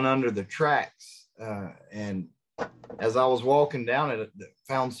run under the tracks, and as I was walking down it,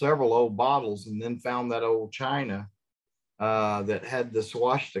 found several old bottles, and then found that old china that had the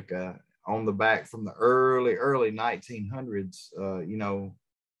swastika on the back from the early 1900s.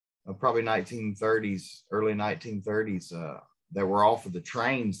 Probably 1930s, early 1930s. That were off of the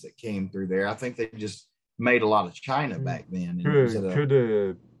trains that came through there. I think they just made a lot of china Mm. back then, and it was at Could a. could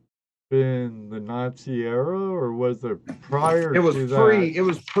it been the Nazi era, or was it prior It was to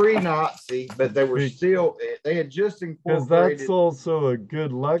that? pre-Nazi, but they were still. They had just Because that's incorporated. also a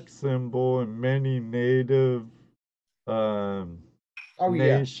good luck symbol in many native um, Oh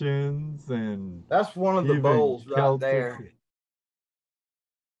yeah, nations and that's one of the even bowls right Celtic. there.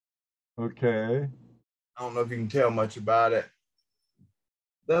 Okay, I don't know if you can tell much about it.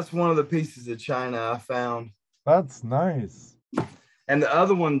 That's one of the pieces of china I found. that's nice. And the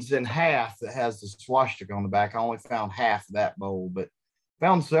other one's in half that has the swastika on the back. I only found half of that bowl, but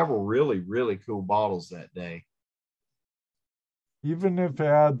found several really, really cool bottles that day. Even if it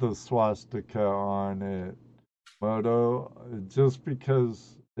had the swastika on it, Moto, just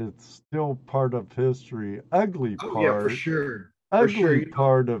because it's still part of history, Oh yeah, for sure. For sure. ugly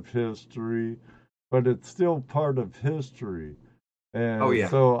part of history, but it's still part of history. Oh And yeah.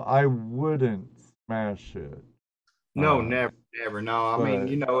 so I wouldn't smash it. No, Uh, never, never. No, I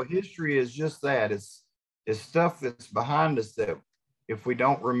mean, but history is just that. It's stuff that's behind us that if we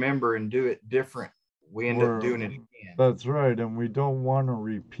don't remember and do it different, we end up we're doing it again. that's right, and we don't want to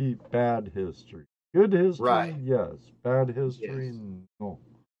repeat bad history. Good history, Right. yes. Bad history, Yes. no.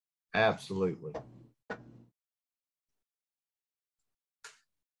 Absolutely.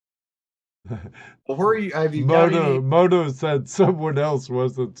 Well, where are you? Have you got any? Moto said someone else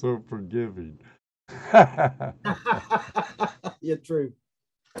wasn't so forgiving. Yeah, true.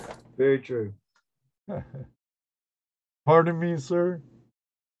 Very true. Pardon me, sir?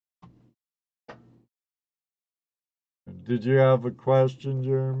 Did you have a question,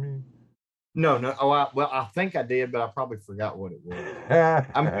 Jeremy? No, no. Oh, well, I think I did, but I probably forgot what it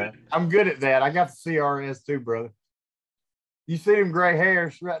was. I'm good at that. I got the CRS too, brother. You see them gray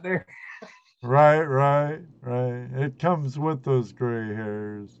hairs right there? Right. It comes with those gray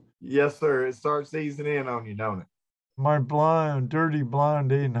hairs. Yes, sir. It starts easing in on you, don't it? My dirty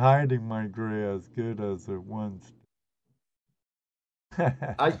blonde ain't hiding my gray as good as it once.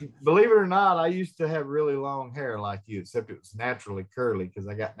 I believe it or not, I used to have really long hair like you, except it was naturally curly because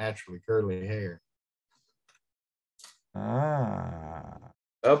I got naturally curly hair. Ah,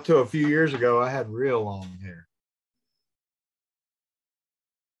 Up to a few years ago, I had real long hair.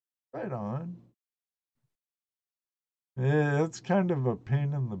 right on. Yeah, it's kind of a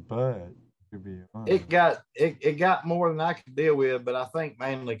pain in the butt, to be honest. It got more than I could deal with, but I think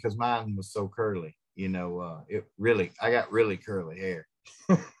mainly because mine was so curly. I got really curly hair.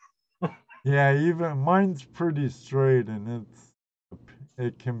 Yeah, even mine's pretty straight, and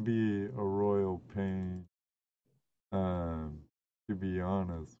it can be a royal pain. Um, to be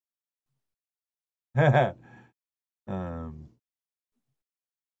honest. um,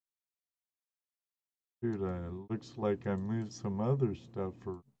 dude, looks like I moved some other stuff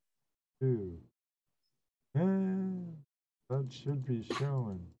for too. That should be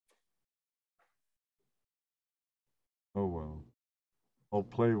showing. Oh well, I'll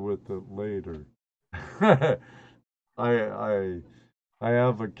play with it later. I I I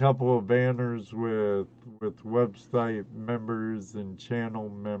have a couple of banners with website members and channel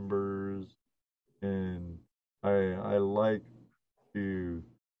members, and I like to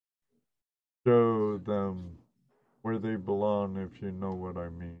show them where they belong, if you know what I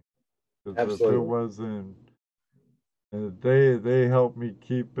mean. Because if it Absolutely. wasn't, they help me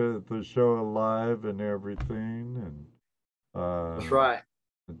keep the show alive and everything, and That's uh, right.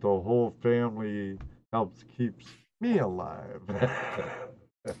 the whole family helps keeps me alive.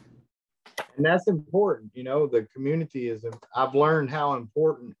 And that's important. The community is, I've learned how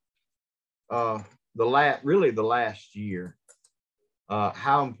important uh, the last year,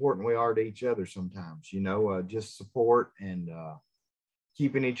 how important we are to each other sometimes, just support and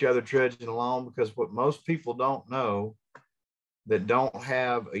keeping each other trudging along, because what most people don't know that don't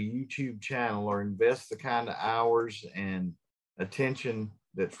have a YouTube channel or invest the kind of hours and attention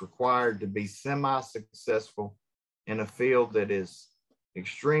that's required to be semi-successful in a field that is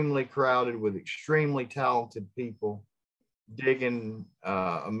extremely crowded with extremely talented people digging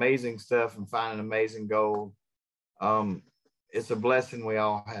amazing stuff and finding amazing gold. Um, it's a blessing we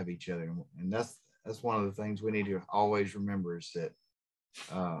all have each other, and that's one of the things we need to always remember is that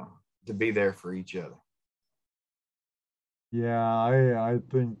to be there for each other. Yeah, I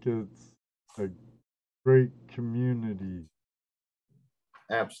think it's a great community.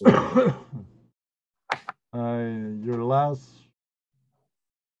 Absolutely. Your last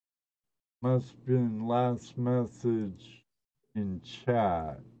message in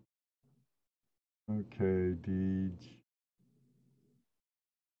chat. Okay, Deej.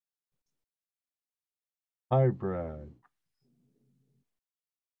 Hi, Brad.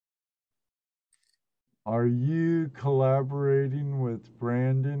 Are you collaborating with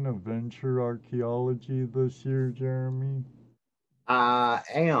Brandon of Venture Archaeology this year, Jeremy? I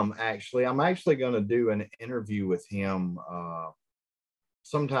am actually. I'm actually going to do an interview with him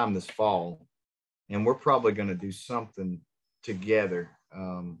sometime this fall, and we're probably going to do something together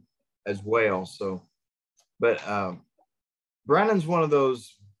as well. So, but Brandon's one of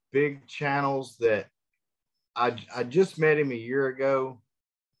those big channels that I just met him a year ago,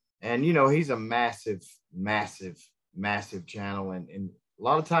 and he's a massive channel, and a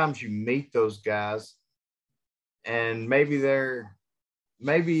lot of times you meet those guys, and maybe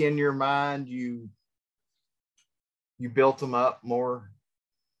in your mind you built them up more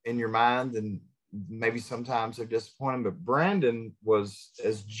in your mind, and maybe sometimes they're disappointing. But Brandon was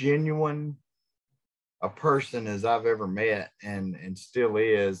as genuine a person as I've ever met, and still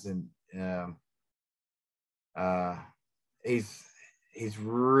is, and um, uh, he's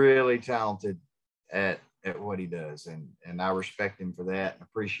really talented at what he does, and I respect him for that and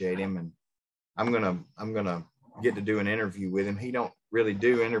appreciate him. And I'm gonna get to do an interview with him. He don't really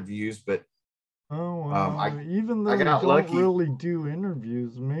do interviews, but Oh, even I though you got don't lucky. really do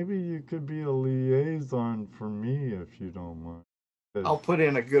interviews, maybe you could be a liaison for me if you don't mind. I'll put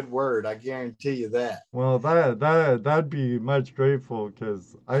in a good word. I guarantee you that. Well, that'd be much grateful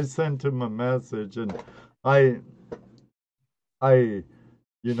because I sent him a message and I I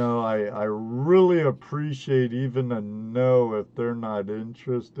I really appreciate even a no if they're not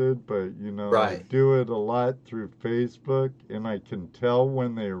interested, but I Right. do it a lot through Facebook and I can tell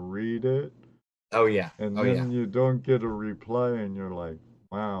when they read it Oh yeah. and Oh yeah. then you don't get a reply and you're like,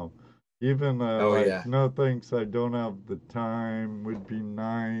 wow. Even Oh like, yeah. no thanks, I don't have the time would be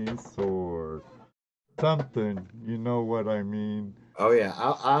nice or something, you know what I mean? Oh yeah.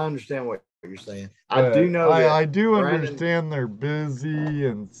 I understand what you're saying. I do But know that I do Brandon. understand they're busy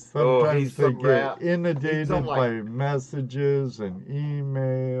and Oh, sometimes he's they so get rap. He's on inundated like by messages and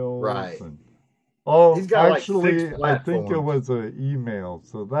emails right. and He's oh, got like six actually, I think it platforms. was an email,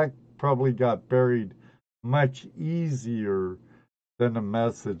 so that probably got buried much easier than a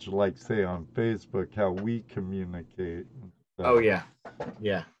message like say on Facebook how we communicate and Oh stuff. yeah.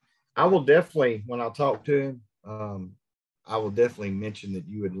 Yeah. I will definitely when I talk to him. I will definitely mention that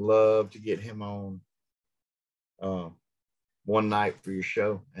you would love to get him on uh, one night for your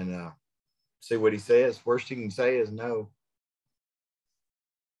show and see what he says. Worst he can say is no.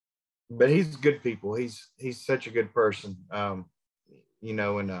 But he's good people. He's such a good person. And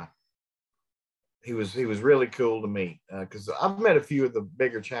he was really cool to meet because I've met a few of the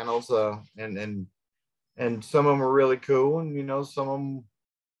bigger channels, and some of them are really cool, and some of them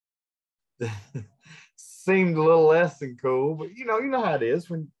seemed a little less than cool. But you know how it is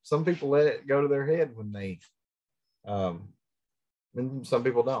when some people let it go to their head when they, um, and some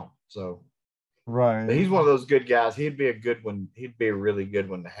people don't. So, but Right. he's one of those good guys. He'd be a good one. He'd be a really good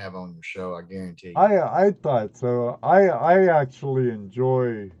one to have on your show. I guarantee you. I thought so. I actually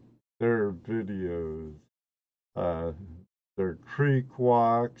enjoy their videos. Uh, their creek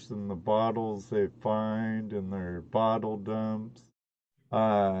walks and the bottles they find and their bottle dumps.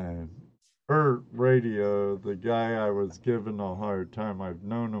 Uh, Bert Radio, the guy I was giving a hard time, I've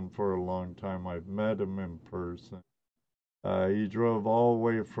known him for a long time. I've met him in person. He drove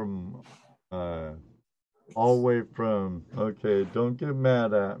uh, all the way from, okay, don't get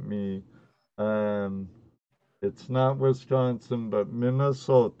mad at me. Um, it's not Wisconsin, but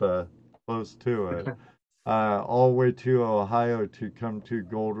Minnesota, close to it. All the way to Ohio to come to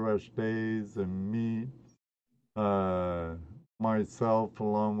Gold Rush Days and meet uh, myself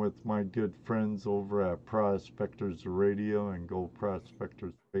along with my good friends over at Prospectors Radio and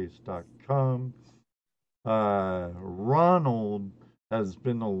GoldProspectorsSpace.com. Ronald has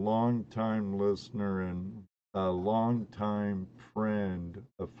been a long time listener and a long time friend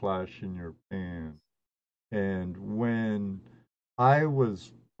of Flash in Your Pan. And when I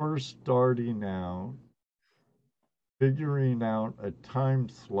was first starting out, figuring out a time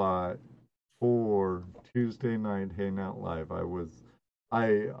slot for Tuesday night Hangout Live, I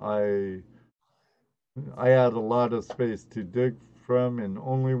I I had a lot of space to dig from, and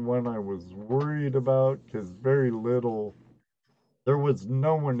only one I was worried about because very little. There was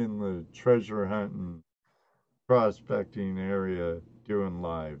no one in the treasure hunting prospecting area doing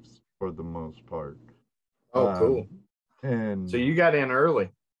lives for the most part. Oh, cool. So And you got in early.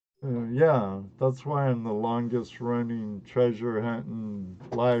 yeah, that's why I'm the longest running treasure hunting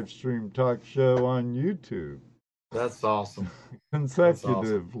live stream talk show on YouTube That's awesome. That's awesome.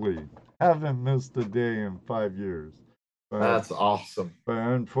 consecutively. Haven't missed a day in 5 years. But That's awesome. but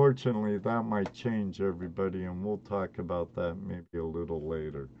unfortunately that might change everybody and we'll talk about that maybe a little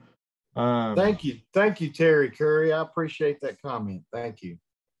later. Um Thank you, Terry Curry. I appreciate that comment. Thank you.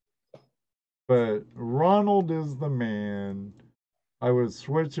 but Ronald is the man. I was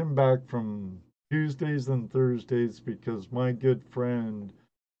switching back from Tuesdays and Thursdays because my good friend,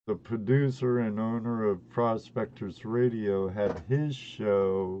 the producer and owner of Prospectors Radio, had his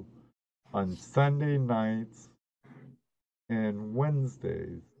show on Sunday nights and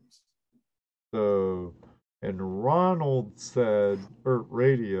Wednesdays. So, and Ronald said, or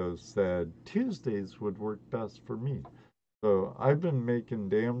radio said, Tuesdays would work best for me. So I've been making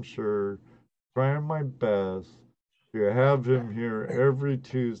damn sure, trying my best to have him here every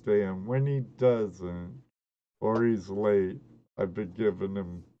Tuesday. And when he doesn't, or he's late, I've been giving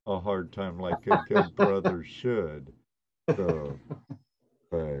him a hard time like a good brother should. So,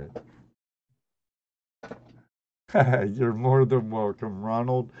 but you're more than welcome,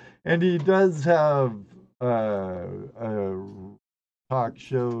 Ronald. And he does have a talk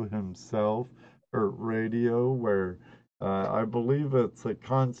show himself or radio where I believe it's a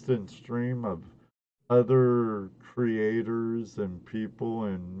constant stream of other creators and people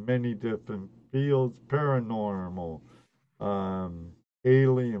in many different fields, paranormal,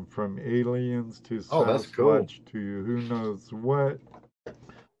 alien, from aliens to Oh, that's cool. Sasquatch to who knows what,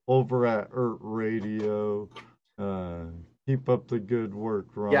 over at Earth Radio. Uh, keep up the good work,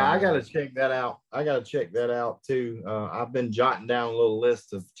 Yeah, I got to Ronald. check that out. I got to check that out too. I've been jotting down a little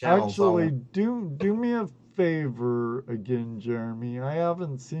list of channels I Actually, want. do me a favor again, Jeremy. I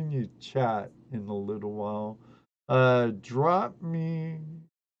haven't seen you chat in a little while. Drop me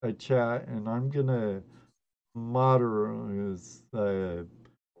a chat, and I'm gonna moderate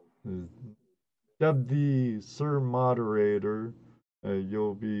dub the Sir Moderator.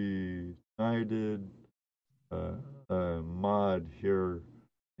 You'll be knighted uh, mod here,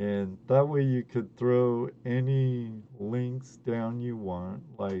 and that way you could throw any links down you want,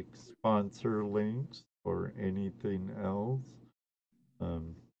 like sponsor links or anything else.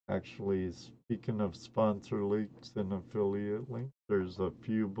 Um, Actually, speaking of sponsor links and affiliate links, there's a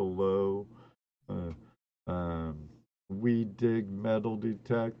few below. Uh, um, we dig metal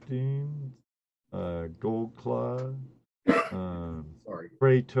detecting, Gold Claw, Sorry.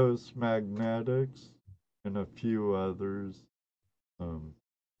 Kratos Magnetics, and a few others. Um,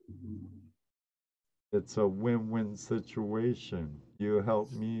 it's a win-win situation. You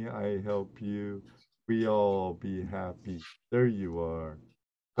help me, I help you. We all be happy. There you are.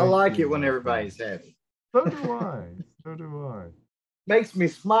 I Thank like you, it when my friend. everybody's happy. So do I. So do I. Makes me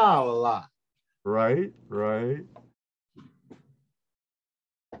smile a lot. Right, right.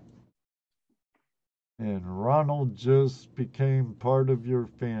 And Ronald just became part of your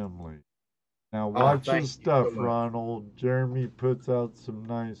family. Now Oh, watch thank his you so stuff, much. Ronald. Jeremy puts out some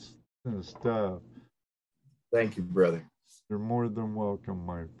nice stuff. Thank you, brother. You're more than welcome,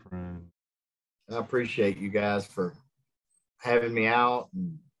 my friend. I appreciate you guys for having me out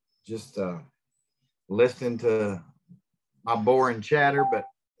and just listening to my boring chatter, but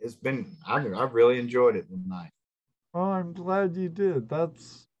I've really enjoyed it tonight. Oh, I'm glad you did.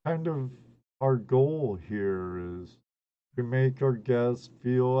 That's kind of our goal here is to make our guests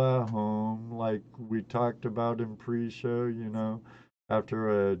feel at home, like we talked about in pre-show,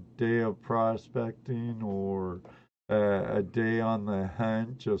 after a day of prospecting or a day on the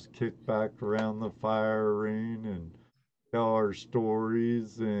hunt, just kick back around the fire ring and tell our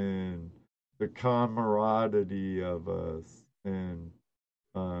stories and the camaraderie of us. And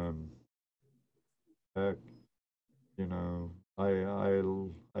um, heck, you know,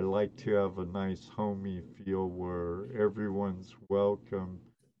 I like to have a nice homey feel where everyone's welcome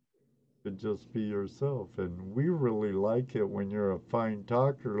to just be yourself. And we really like it when you're a fine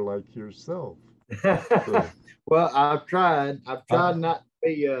talker like yourself. So, Well, I've tried. I've I, tried not to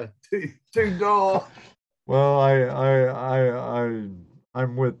be too dull. well,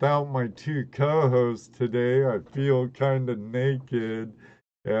 I'm without my two co-hosts today. I feel kind of naked.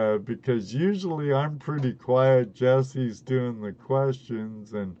 Because usually I'm pretty quiet. Jesse's doing the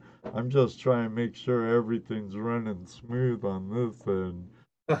questions, and I'm just trying to make sure everything's running smooth on this end.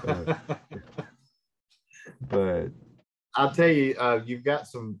 Uh, but I'll tell you, you've got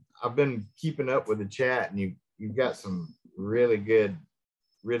some. I've been keeping up with the chat, and you've got some really good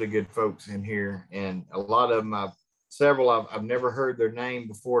folks in here, and a lot of them. I've never heard their name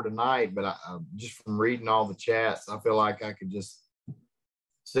before tonight, but just from reading all the chats, I feel like I could just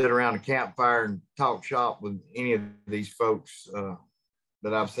sit around a campfire and talk shop with any of these folks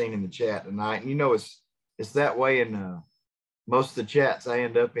that I've seen in the chat tonight. And it's that way in most of the chats I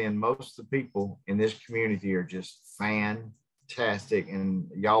end up in. Most of the people in this community are just fantastic, and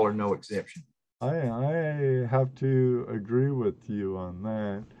y'all are no exception. I have to agree with you on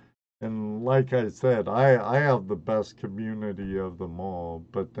that. And like I said, I have the best community of them all.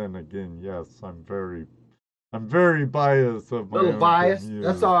 But then again, yes, I'm very biased of my Little own biased.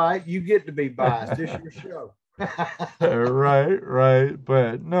 That's community. all right. You get to be biased. It's your show. Right, right.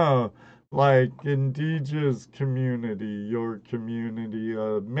 But no, like in DJ's community, your community,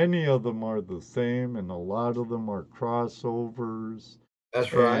 many of them are the same, and a lot of them are crossovers.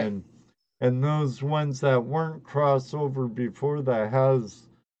 That's right. And and those ones that weren't crossover before that has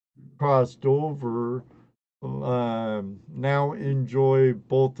crossed over now enjoy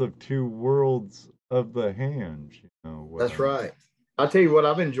both of two worlds of the hand. You know what That's I mean? right. I'll tell you what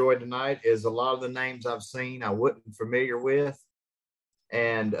I've enjoyed tonight is a lot of the names I've seen I wasn't familiar with.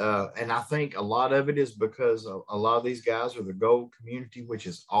 And I think a lot of it is because a lot of these guys are the gold community, which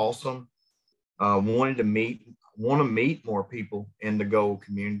is awesome. Want to meet more people in the gold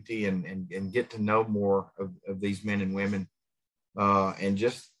community and get to know more of these men and women, and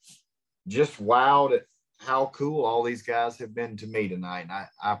just wowed at how cool all these guys have been to me tonight. And I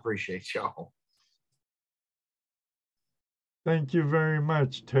appreciate y'all. Thank you very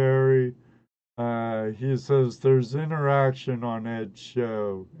much, Terry. He says there's interaction on Ed's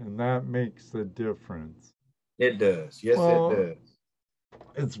show, and that makes a difference. It does. Yes, it Well, does.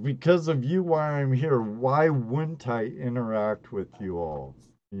 it's because of you why I'm here. Why wouldn't I interact with you all?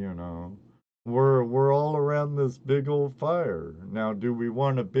 You know, we're all around this big old fire. Now, do we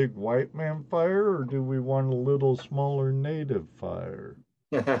want a big white man fire or do we want a little smaller native fire?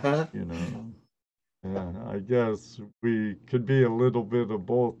 There You know, I guess we could be a little bit of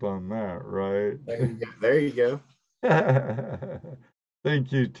both on that, right? you go. There you go.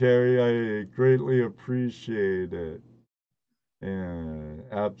 Thank you, Terry. I greatly appreciate it. And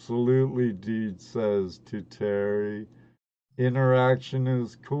absolutely, Deed says to Terry. Interaction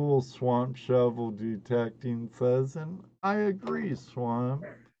is cool, Swamp Shovel Detecting says, and I agree, Swamp.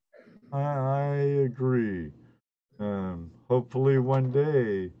 I agree. Hopefully one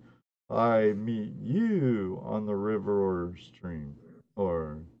day I meet you on the river or stream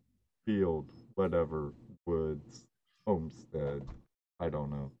or field, whatever, woods, homestead. I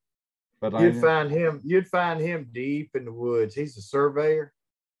don't know. But You'd I find him. You'd find him deep in the woods. He's a surveyor,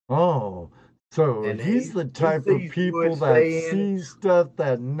 Oh, so and he's the he type of sees the people woods that day in. sees stuff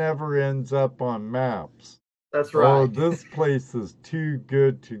that never ends up on maps. That's Oh, right. this place is too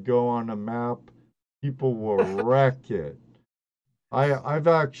good to go on a map. People will wreck it. I've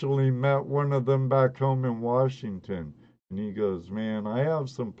actually met one of them back home in Washington, and he goes, "Man, I have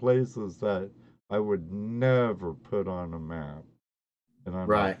some places that I would never put on a map." And I'm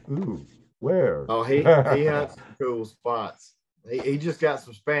like, Right. "Ooh, where?" Oh, he has some cool spots. He just got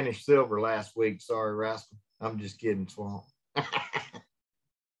some Spanish silver last week. Sorry, Rascal. I'm just kidding, Swamp.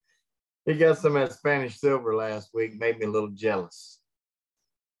 He got some of that Spanish silver last week. Made me a little jealous.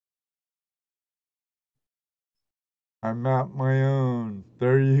 I'm at my own.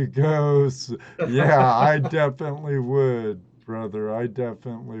 There you go. Yeah, I definitely would, brother. I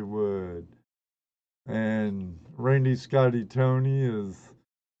definitely would. And Randy Scotty Tony is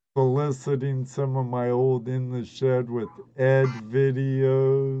soliciting some of my old In the Shed with Ed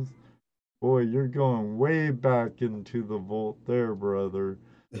videos. Boy, you're going way back into the vault there, brother.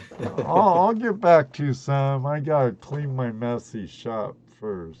 I'll get back to some. I gotta clean my messy shop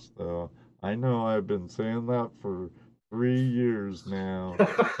first, though. I know I've been saying that for 3 years now,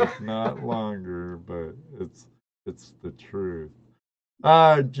 if not longer, but it's the truth.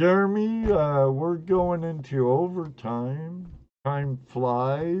 Jeremy, we're going into overtime. Time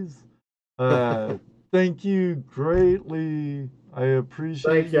flies. Uh, thank you greatly. I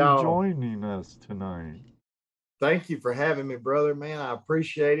appreciate Thank you y'all. joining us tonight. Thank you for having me, brother. Man, I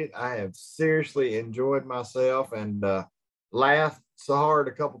appreciate it. I have seriously enjoyed myself and laughed so hard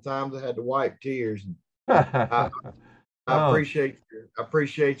a couple times I had to wipe tears. And I, I Oh,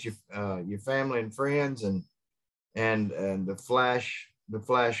 appreciate you, your family and friends, and the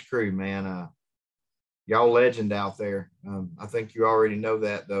Flash crew, man. Y'all legend out there. I think you already know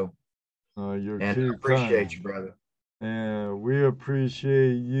that though, you're and I too appreciate you, kind. brother. And we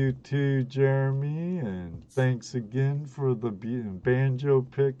appreciate you too, Jeremy. And thanks again for the banjo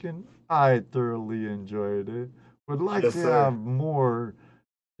picking. I thoroughly enjoyed it. Would like Yes, to sir. have more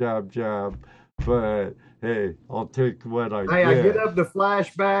jab, but hey, I'll take what I Hey, I get get. up to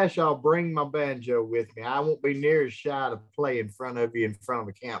Flash Bash, I'll bring my banjo with me. I won't be near as shy to play in front of you in front of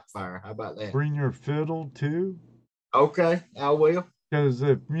a campfire. How about that? Bring your fiddle too. Okay, I will. Because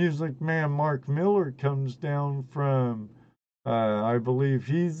if Music Man Mark Miller comes down from, I believe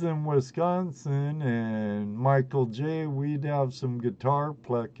he's in Wisconsin, and Michael J, we'd have some guitar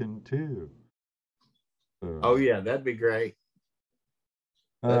plucking too. Oh So, yeah, that'd be great.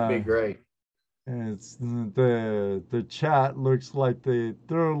 That'd be uh, great. it's the chat looks like they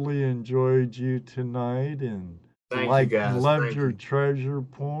thoroughly enjoyed you tonight and Thank you, guys. loved Thank your you. treasure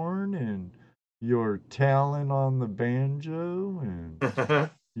porn and your talent on the banjo and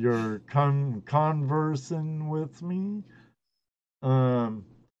your conversing with me. Um,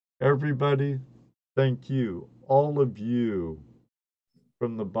 everybody, thank you, all of you,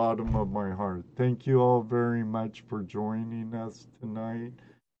 from the bottom of my heart. Thank you all very much for joining us tonight.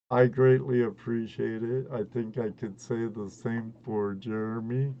 I greatly appreciate it. I think I could say the same for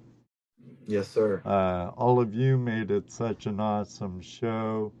Jeremy. Yes, sir. All of you made it such an awesome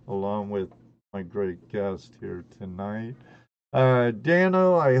show, along with my great guest here tonight.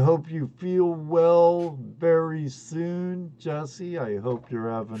 Dano, I hope you feel well very soon. Jesse, I hope you're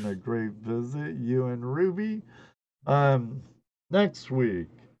having a great visit, you and Ruby. Um, Next week,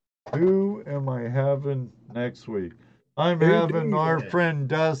 who am I having next week? I'm Who do having you our have? friend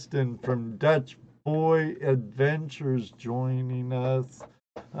Dustin from Dutch Boy Adventures joining us.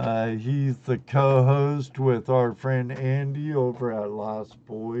 He's the co host with our friend Andy over at Lost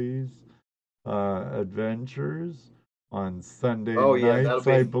Boys. Adventures on Sunday Oh yeah, nights,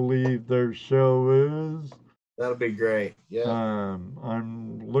 I believe their show is. that'll be great. Yeah.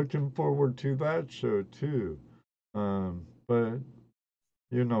 I'm looking forward to that show too. But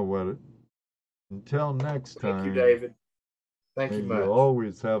you know what? Until next Thank you, time, David. Thank may you you much.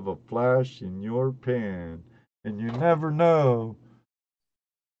 always have a flash in your pan. And you never know,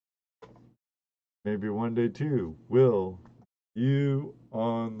 maybe one day too, will you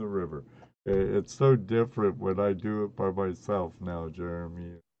on the river. It's so different when I do it by myself now,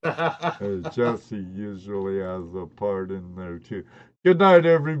 Jeremy. Jesse usually has a part in there too. Good night,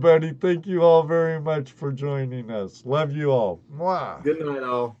 everybody. Thank you all very much for joining us. Love you all. Mwah. Good night,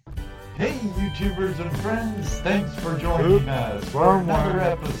 all. Hey, YouTubers and friends. Thanks for joining us for another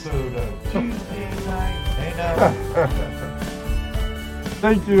episode of Tuesday Night Hangout.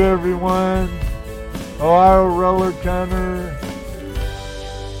 Thank you, everyone. Ohio Roller Counter,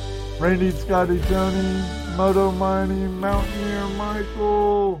 Rainy Scotty Tony, Moto Mining, Mountaineer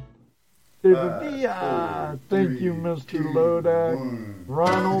Michael, David Villa. Thank you, Mr. Lodak.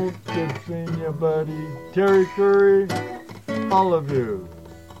 Ronald, good seeing you, buddy. Terry Curry, all of you.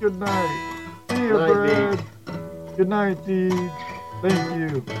 Good night. See you, Brad. Good night, Dee. Thank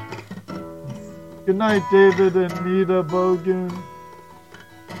you. Good night, David and Nita Bogan.